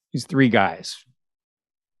is three guys,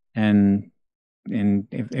 and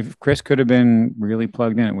if Chris could have been really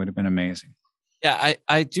plugged in, it would have been amazing. Yeah,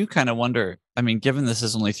 I do kind of wonder. I mean, given this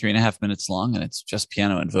is only 3.5 minutes long and it's just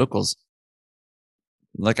piano and vocals,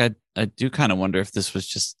 like I do kind of wonder if this was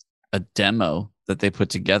just a demo that they put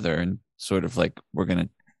together and sort of like, we're going to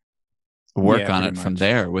work on it from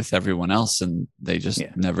there with everyone else, and they just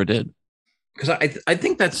never did. Because I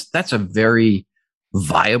think that's a very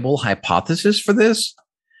viable hypothesis for this,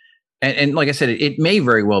 and like I said, it may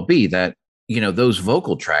very well be that those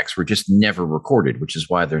vocal tracks were just never recorded, which is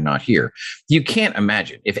why they're not here. You can't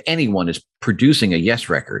imagine if anyone is producing a Yes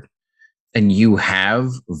record and you have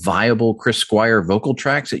viable Chris Squire vocal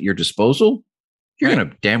tracks at your disposal, you're going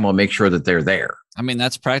to damn well make sure that they're there. I mean,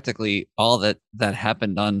 that's practically all that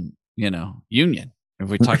happened on Union. If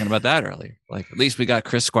we're talking about that earlier, like at least we got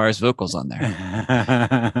Chris Squire's vocals on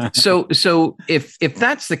there. So if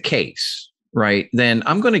that's the case, right, then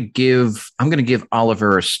I'm going to give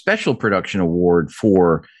Oliver a special production award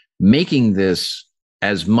for making this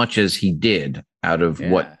as much as he did out of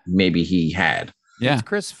what maybe he had. Yeah, it's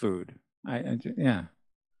Chris food.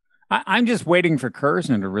 I'm just waiting for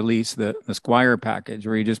Kersner to release the Squire package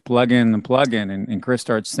where you just plug in the plug-in and Chris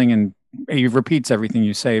starts singing. He repeats everything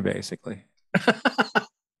you say, basically.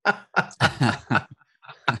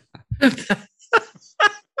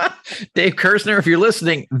 Dave Kersner, if you're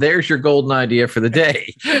listening, there's your golden idea for the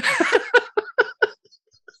day.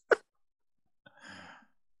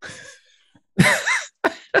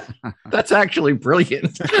 That's actually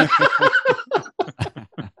brilliant.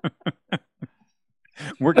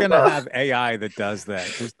 We're going to have AI that does that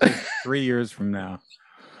just 3 years from now.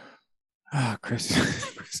 Oh, Chris.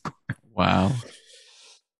 Wow.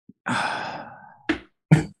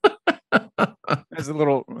 There's a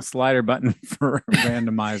little slider button for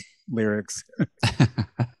randomized lyrics.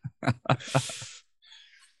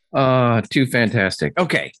 Too fantastic.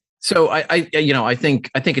 Okay. So I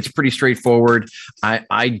think it's pretty straightforward.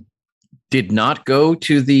 I did not go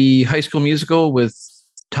to the High School Musical with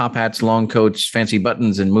top hats, long coats, fancy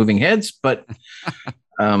buttons, and moving heads, but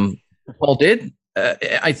Paul did.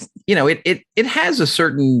 It has a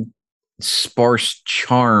certain sparse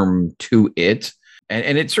charm to it,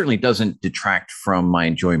 and it certainly doesn't detract from my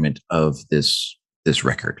enjoyment of this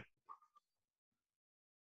record.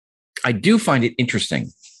 I do find it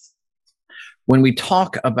interesting when we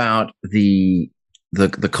talk about the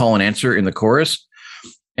call and answer in the chorus,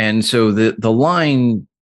 and so the line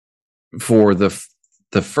for the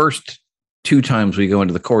first two times we go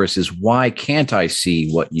into the chorus is, "Why can't I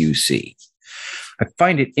see what you see?" I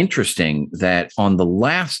find it interesting that on the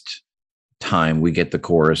last time we get the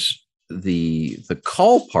chorus, the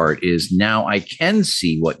call part is, "Now I can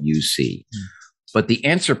see what you see," but the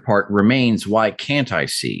answer part remains, "Why can't I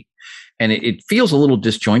see?" And it feels a little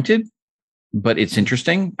disjointed, but it's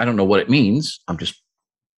interesting. I don't know what it means. I'm just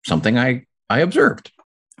something I observed.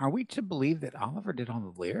 Are we to believe that Oliver did all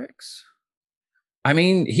the lyrics? I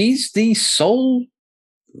mean, he's the sole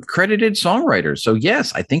credited songwriter. So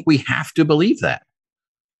yes, I think we have to believe that.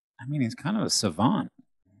 I mean, he's kind of a savant.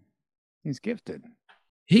 He's gifted.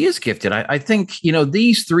 He is gifted. I think,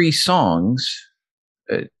 these three songs,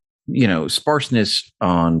 sparseness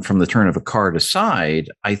on From the Turn of a Card aside,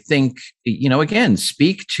 I think, again,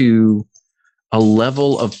 speak to a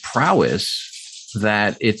level of prowess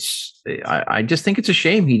that I just think it's a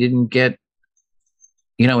shame he didn't get,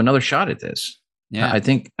 another shot at this. Yeah. I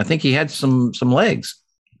think he had some legs.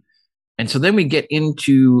 And so then we get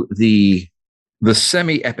into the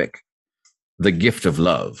semi-epic, The Gift of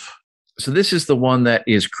Love. So this is the one that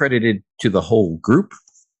is credited to the whole group.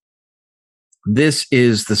 This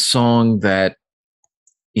is the song that,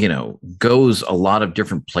 goes a lot of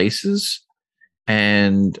different places.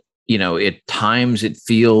 And, at times it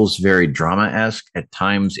feels very drama-esque. At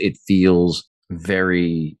times it feels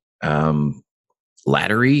very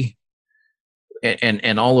laddery.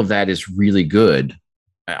 And all of that is really good.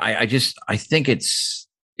 I think it's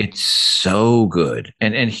so good.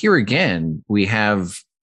 And here again, we have,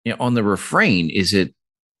 on the refrain, is it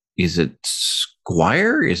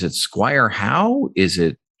Squire? Is it Squire Howe? Is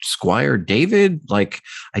it Squire David? Like,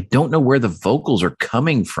 I don't know where the vocals are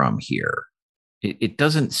coming from here. It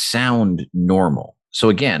doesn't sound normal. So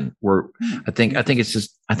again, I think it's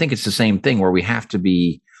the same thing where we have to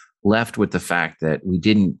be left with the fact that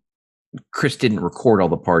Chris didn't record all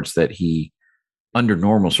the parts that he, under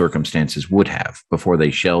normal circumstances, would have before they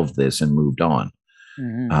shelved this and moved on.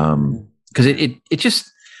 Because it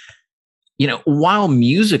just, while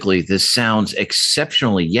musically this sounds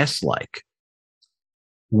exceptionally Yes-like,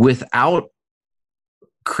 without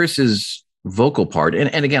Chris's vocal part,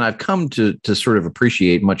 and again, I've come to sort of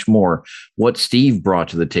appreciate much more what Steve brought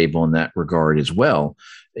to the table in that regard as well.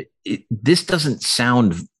 This doesn't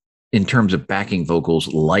sound, in terms of backing vocals,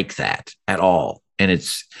 like that at all, and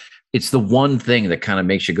it's the one thing that kind of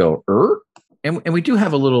makes you go, and we do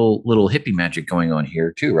have a little hippie magic going on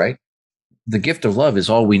here too, right? The gift of love is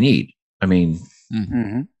all we need. I mean,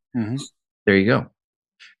 there you go.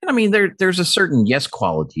 And I mean, there's a certain Yes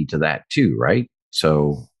quality to that too, right?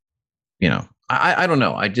 So, I don't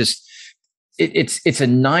know. I just, it's a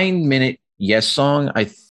 9-minute Yes song.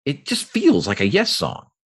 It just feels like a Yes song,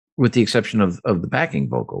 with the exception of the backing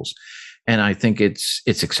vocals. And I think it's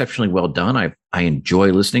exceptionally well done. I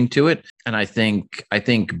enjoy listening to it. And I think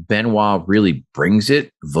Benoit really brings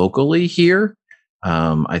it vocally here.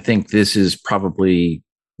 I think this is probably,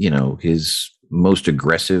 his most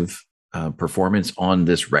aggressive performance on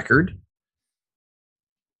this record.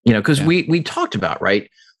 Because we talked about, right?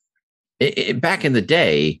 Back in the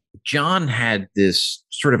day, John had this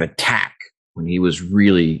sort of attack when he was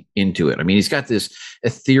really into it. I mean, he's got this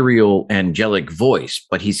ethereal, angelic voice,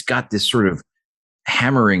 but he's got this sort of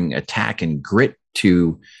hammering attack and grit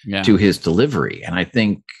to his delivery. And I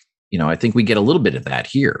think we get a little bit of that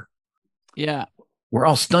here. Yeah. We're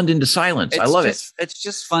all stunned into silence. I love it. It's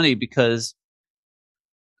just funny because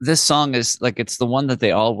this song is like, it's the one that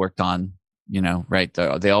they all worked on, right?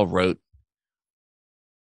 They all wrote.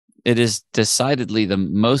 It is decidedly the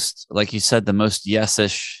most, like you said, the most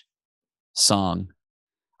yes-ish song.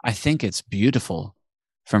 I think it's beautiful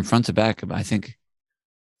from front to back. I think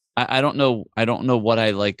I don't know what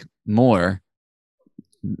I like more: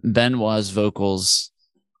 Benoit's vocals,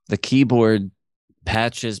 the keyboard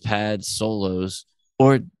patches, pads, solos,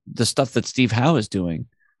 or the stuff that Steve Howe is doing.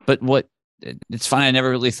 But it's funny, I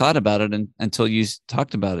never really thought about it until you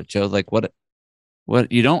talked about it, Joe. Like what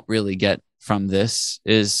you don't really get from this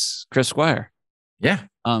is Chris Squire. Yeah.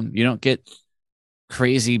 You don't get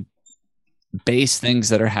crazy bass things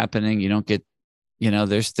that are happening. You don't get,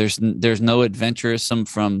 there's no adventurism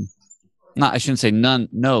from, I shouldn't say none,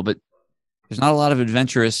 no, but there's not a lot of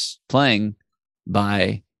adventurous playing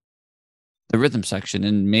by the rhythm section,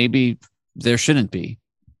 and maybe there shouldn't be,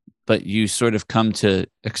 but you sort of come to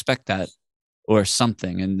expect that or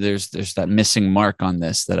something. And there's that missing mark on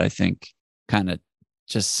this that I think kind of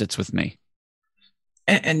just sits with me.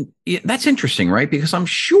 And that's interesting, right? Because I'm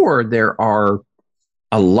sure there are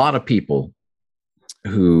a lot of people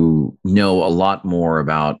who know a lot more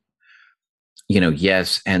about,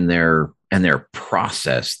 Yes and their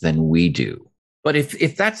process than we do. But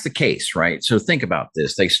if that's the case, right? So think about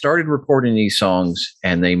this. They started recording these songs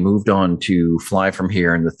and they moved on to Fly From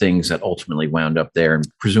Here and the things that ultimately wound up there. And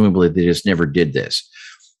presumably they just never did this.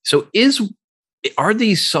 So are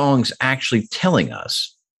these songs actually telling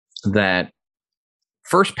us that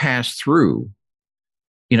first pass through,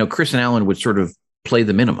 Chris and Alan would sort of play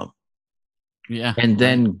the minimum. Yeah. And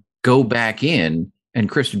then go back in and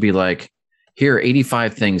Chris would be like, here are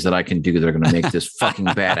 85 things that I can do that are going to make this fucking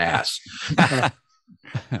badass. Yeah.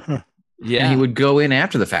 And he would go in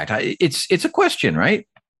after the fact. It's a question, right?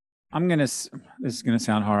 This is going to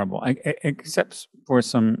sound horrible, except for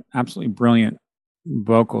some absolutely brilliant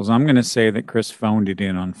vocals. I'm going to say that Chris phoned it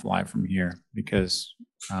in on Fly From Here because,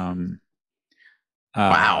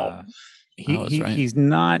 wow. He's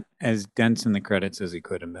not as dense in the credits as he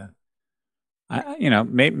could have been.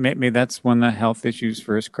 Maybe that's when the health issues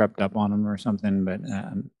first crept up on him or something. But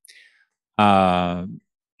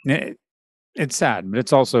it's sad, but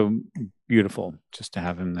it's also beautiful just to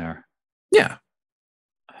have him there. Yeah.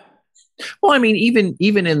 Well, I mean,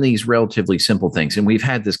 even in these relatively simple things, and we've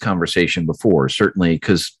had this conversation before, certainly,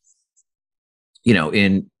 because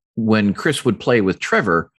when Chris would play with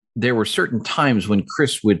Trevor, there were certain times when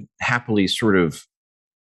Chris would happily sort of,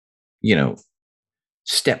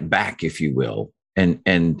 step back, if you will,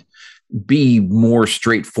 and be more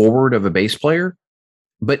straightforward of a bass player.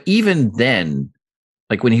 But even then,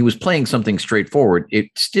 like when he was playing something straightforward, it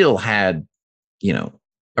still had,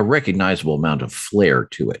 a recognizable amount of flair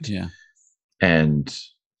to it. Yeah. And,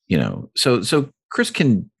 so Chris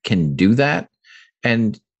can do that.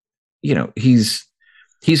 And, he's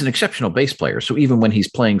an exceptional bass player. So even when he's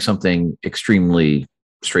playing something extremely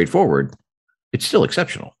straightforward, it's still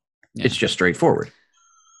exceptional. Yeah. It's just straightforward.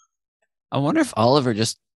 I wonder if Oliver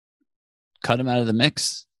just cut him out of the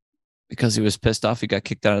mix because he was pissed off he got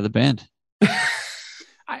kicked out of the band.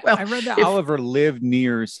 I read that Oliver lived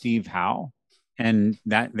near Steve Howe and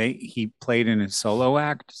that he played in a solo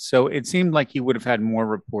act. So it seemed like he would have had more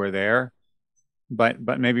rapport there. But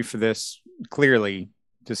maybe for this, clearly,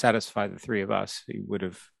 to satisfy the three of us, he would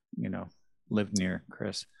have, lived near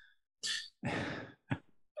Chris.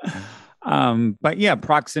 But yeah,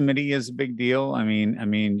 proximity is a big deal. I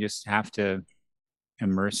mean, just have to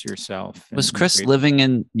immerse yourself. Was Chris living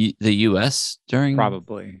in the U.S. during?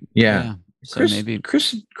 Probably. Yeah. So maybe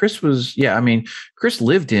Chris was. Yeah, I mean, Chris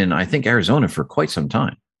lived in, I think, Arizona for quite some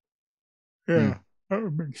time. Yeah, that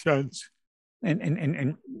would make sense.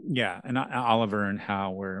 And yeah, and Oliver and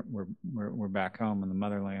Hal we're back home in the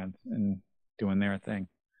motherland and doing their thing.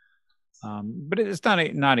 But it's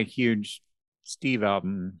not a huge Steve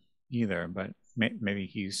album either. But maybe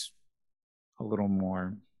he's a little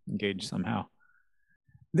more engaged somehow.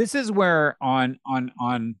 This is where on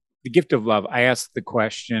The Gift of Love, I asked the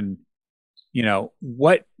question,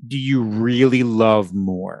 what do you really love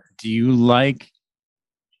more? Do you like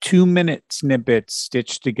 2-minute snippets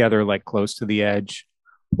stitched together like Close to the Edge,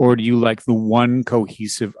 or do you like the one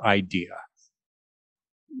cohesive idea?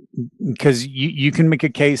 Because you can make a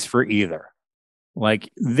case for either. Like,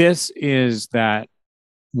 this is that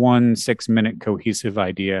 1 6-minute cohesive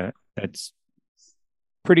idea that's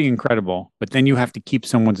pretty incredible, but then you have to keep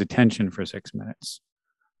someone's attention for 6 minutes.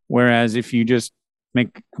 Whereas if you just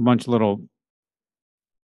make a bunch of little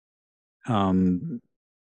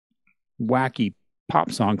wacky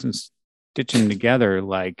pop songs and stitch them together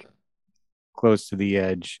like Close to the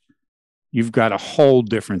Edge, you've got a whole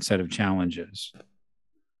different set of challenges.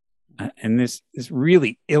 And this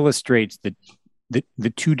really illustrates the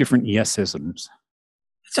two different yes-isms.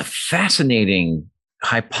 It's a fascinating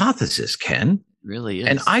hypothesis, Ken. It really is.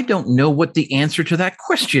 And I don't know what the answer to that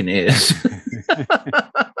question is.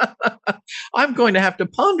 I'm going to have to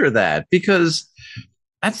ponder that, because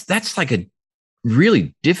that's like a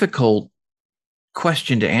really difficult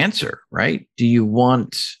question to answer, right? Do you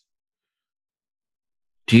want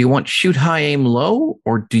Shoot High, Aim Low,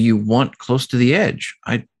 or do you want Close to the Edge?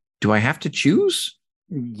 Do I have to choose?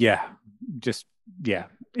 Yeah.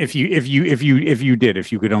 If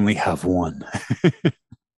you could only have one.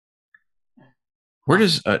 Where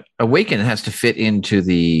does Awaken has to fit into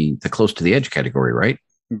the Close to the Edge category, right?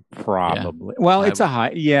 Probably. Yeah. Well, it's a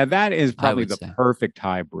high. Yeah, that is probably the perfect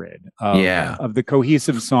hybrid of the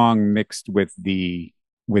cohesive song mixed with the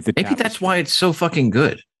Maybe that's why it's so fucking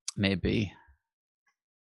good. Maybe.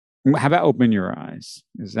 How about Open Your Eyes?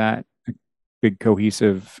 Is that a big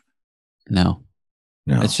cohesive? No.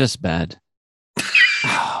 It's just bad.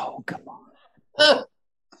 Oh, come on.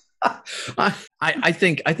 I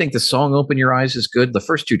think the song "Open Your Eyes" is good. The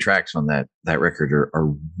first 2 tracks on that record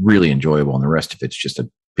are really enjoyable, and the rest of it's just a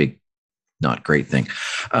big, not great thing.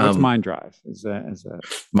 What's Mind Drive? Is that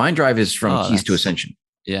Mind Drive is from Keys to Ascension.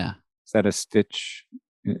 Yeah. Is that a Stitch,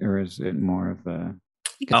 or is it more of a?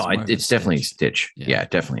 It's definitely a Stitch. Yeah,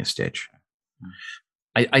 definitely a Stitch.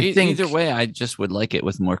 I think either way, I just would like it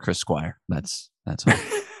with more Chris Squire. That's all.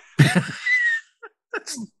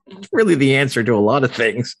 That's really the answer to a lot of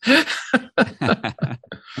things.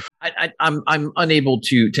 I'm unable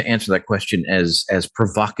to answer that question as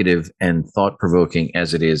provocative and thought provoking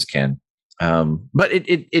as it is, Ken. But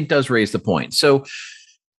it does raise the point. So,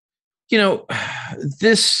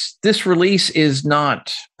 this release is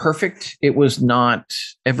not perfect. It was not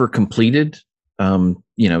ever completed,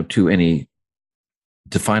 to any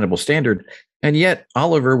definable standard, and yet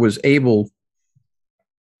Oliver was able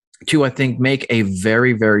to, I think, make a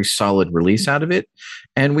very, very solid release out of it.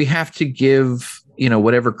 And we have to give,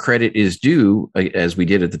 whatever credit is due, as we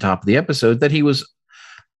did at the top of the episode, that he was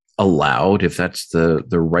allowed, if that's the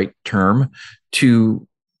right term, to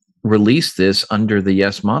release this under the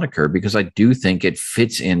Yes moniker, because I do think it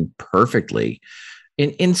fits in perfectly.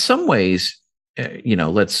 In some ways,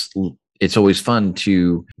 it's always fun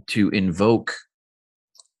to invoke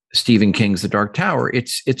Stephen King's The Dark Tower.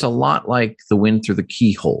 It's a lot like The Wind Through the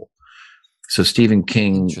Keyhole. So Stephen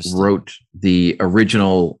King wrote the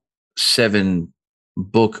original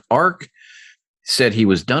 7-book arc, said he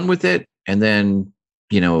was done with it, and then,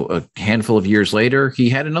 a handful of years later, he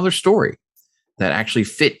had another story that actually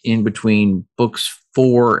fit in between books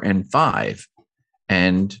 4 and 5,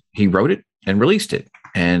 and he wrote it and released it.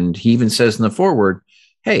 And he even says in the foreword,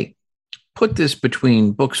 hey, put this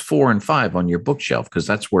between books 4 and 5 on your bookshelf because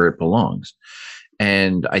that's where it belongs.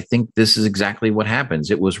 And I think this is exactly what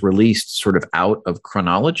happens. It was released sort of out of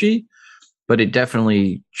chronology, but it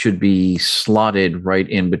definitely should be slotted right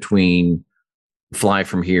in between Fly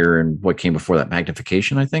From Here and what came before that,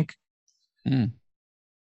 Magnification, I think.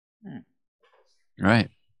 Right.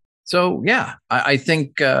 So yeah, I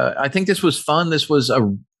think this was fun. This was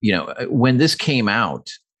when this came out,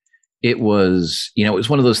 it was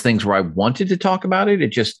one of those things where I wanted to talk about it.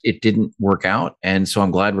 It didn't work out. And so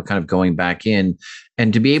I'm glad we're kind of going back in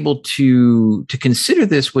and to be able to consider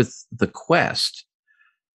this with the Quest.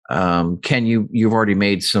 Ken, you've already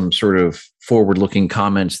made some sort of forward-looking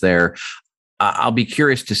comments there. I'll be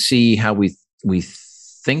curious to see how we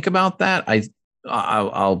think about that.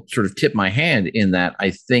 I'll sort of tip my hand in that I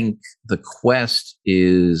think the Quest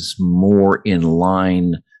is more in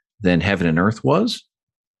line than Heaven and Earth was.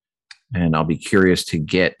 And I'll be curious to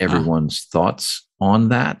get everyone's thoughts on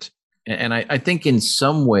that. And I think in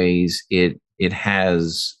some ways it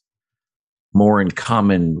has more in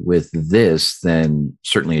common with this than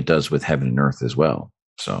certainly it does with Heaven and Earth as well.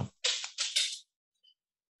 So,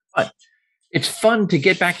 but it's fun to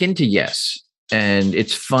get back into Yes. And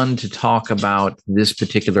it's fun to talk about this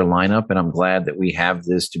particular lineup. And I'm glad that we have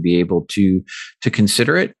this to be able to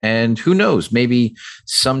consider it. And who knows, maybe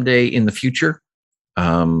someday in the future,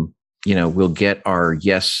 we'll get our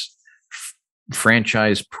Yes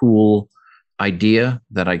franchise pool idea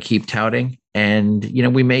that I keep touting. And,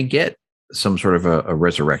 we may get some sort of a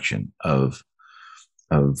resurrection of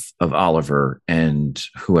Oliver and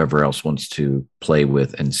whoever else wants to play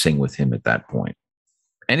with and sing with him at that point.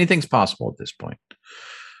 Anything's possible at this point.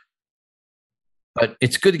 But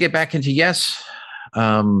it's good to get back into Yes.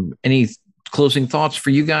 Any closing thoughts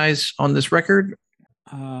for you guys on this record?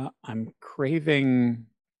 I'm craving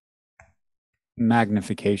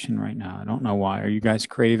Magnification right now. I don't know why. Are you guys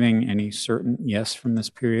craving any certain Yes from this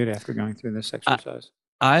period after going through this exercise?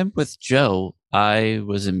 I'm with Joe. I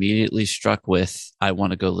was immediately struck with, I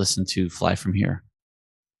want to go listen to Fly From Here.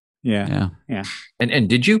 Yeah. And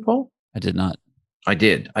did you, Paul? I did not. I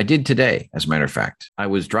did today, as a matter of fact. I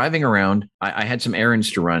was driving around. I had some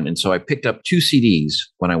errands to run. And so I picked up 2 CDs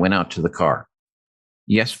when I went out to the car.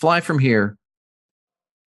 Yes, Fly From Here.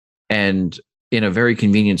 And in a very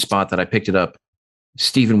convenient spot that I picked it up,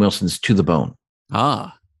 Stephen Wilson's To the Bone.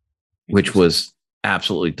 Which was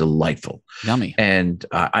absolutely delightful. Yummy. And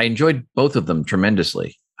I enjoyed both of them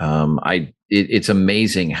tremendously. It's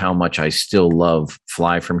amazing how much I still love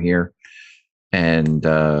Fly From Here. And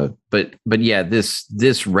but yeah,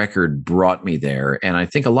 this record brought me there, and I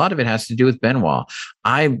think a lot of it has to do with Benoit.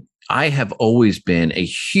 I have always been a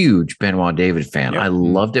huge Benoit David fan. Yep. I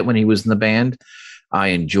loved it when he was in the band. I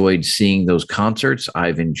enjoyed seeing those concerts.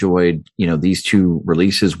 I've enjoyed these 2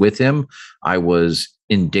 releases with him. I was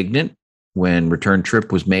indignant when Return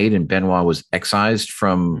Trip was made and Benoit was excised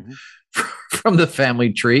from the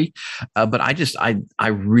family tree. But I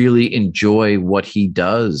really enjoy what he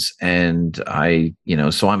does. And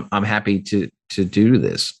so I'm happy to do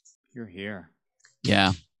this. You're here.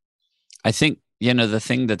 Yeah. I think, the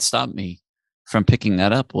thing that stopped me from picking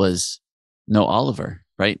that up was no Oliver,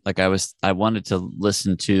 right? Like I wanted to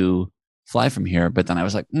listen to Fly From Here, but then I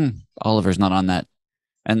was like, Oliver's not on that.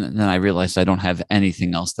 And then I realized I don't have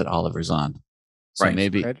anything else that Oliver's on. So right.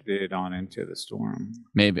 Maybe credited on Into the Storm.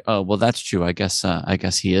 Maybe. Oh, well, that's true. I guess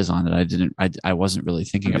he is on it. I wasn't really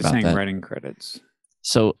thinking about that. Writing credits.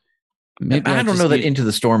 So maybe I don't know that Into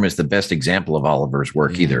the Storm is the best example of Oliver's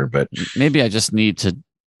work either, but maybe I just need to,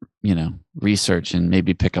 research and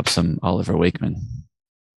maybe pick up some Oliver Wakeman.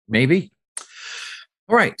 Maybe.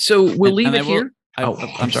 All right. So we'll leave it here.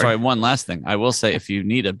 I'm sorry. One last thing. I will say, if you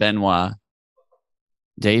need a Benoit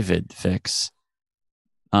David fix,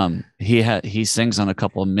 he sings on a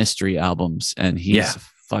couple of mystery albums and he's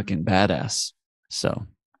fucking badass. So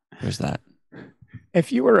there's that.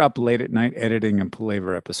 If you were up late at night editing a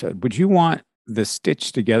Palaver episode, would you want the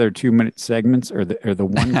stitched together 2-minute segments or the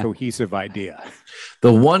one cohesive idea?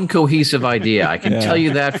 The one cohesive idea. I can tell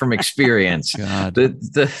you that from experience. God.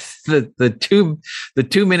 The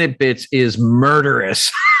 2-minute bits is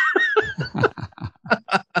murderous.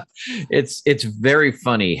 It's very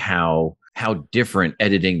funny how different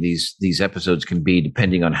editing these episodes can be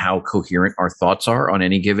depending on how coherent our thoughts are on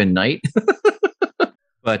any given night.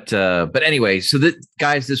 But anyway, so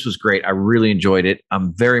guys, this was great. I really enjoyed it.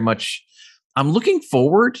 I'm looking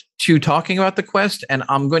forward to talking about the Quest, and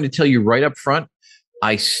I'm going to tell you right up front,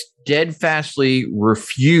 I steadfastly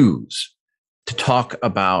refuse to talk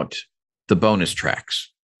about the bonus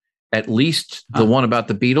tracks at least the one about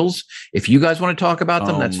the Beatles. If you guys want to talk about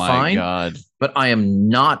them, that's fine. God. But I am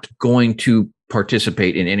not going to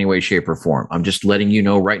participate in any way, shape, or form. I'm just letting you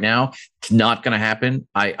know right now, it's not going to happen.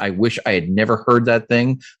 I wish I had never heard that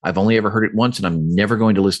thing. I've only ever heard it once, and I'm never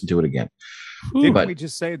going to listen to it again. Didn't we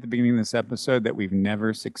just say at the beginning of this episode that we've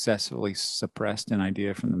never successfully suppressed an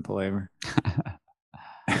idea from the palaver?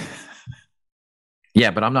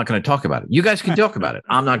 Yeah, but I'm not going to talk about it. You guys can talk about it.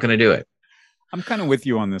 I'm not going to do it. I'm kind of with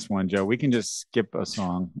you on this one, Joe. We can just skip a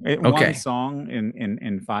song. One song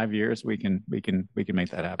in 5 years, we can make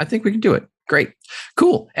that happen. I think we can do it. Great.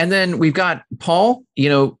 Cool. And then we've got Paul,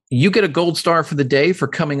 you get a gold star for the day for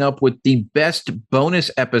coming up with the best bonus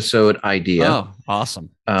episode idea. Oh, awesome.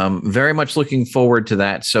 Very much looking forward to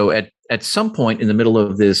that. So at some point in the middle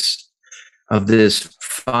of this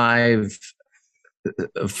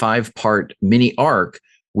 5-part mini arc,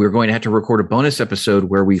 we're going to have to record a bonus episode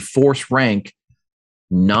where we force rank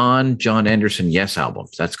non-John Anderson Yes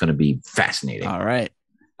albums. That's going to be fascinating. All right.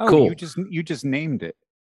 Oh, cool. You just named it.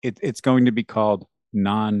 It's going to be called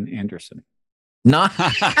Non-Anderson. Love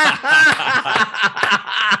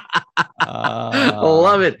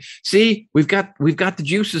it. See, we've got the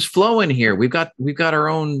juices flowing here. We've got our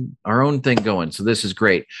own thing going. So this is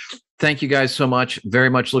great. Thank you guys so much. Very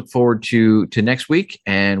much look forward to next week,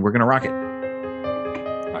 and we're going to rock it.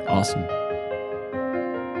 Awesome.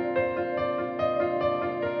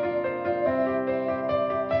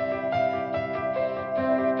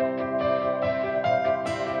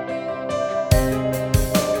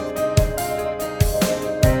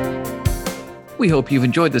 We hope you've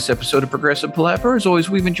enjoyed this episode of Progressive Palaver. As always,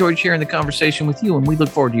 we've enjoyed sharing the conversation with you, and we look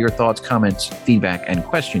forward to your thoughts, comments, feedback, and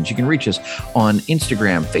questions. You can reach us on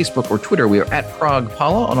Instagram, Facebook, or Twitter. We are at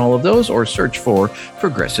ProgPala on all of those, or search for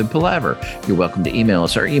Progressive Palaver. You're welcome to email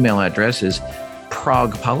us. Our email address is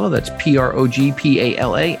progpala, that's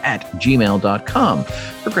PROGPALA @gmail.com.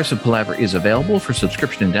 Progressive Palaver is available for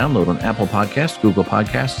subscription and download on Apple Podcasts, Google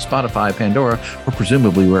Podcasts, Spotify, Pandora, or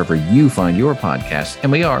presumably wherever you find your podcasts.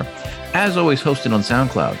 And we are, as always, hosted on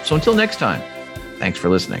SoundCloud. So until next time, thanks for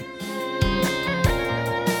listening.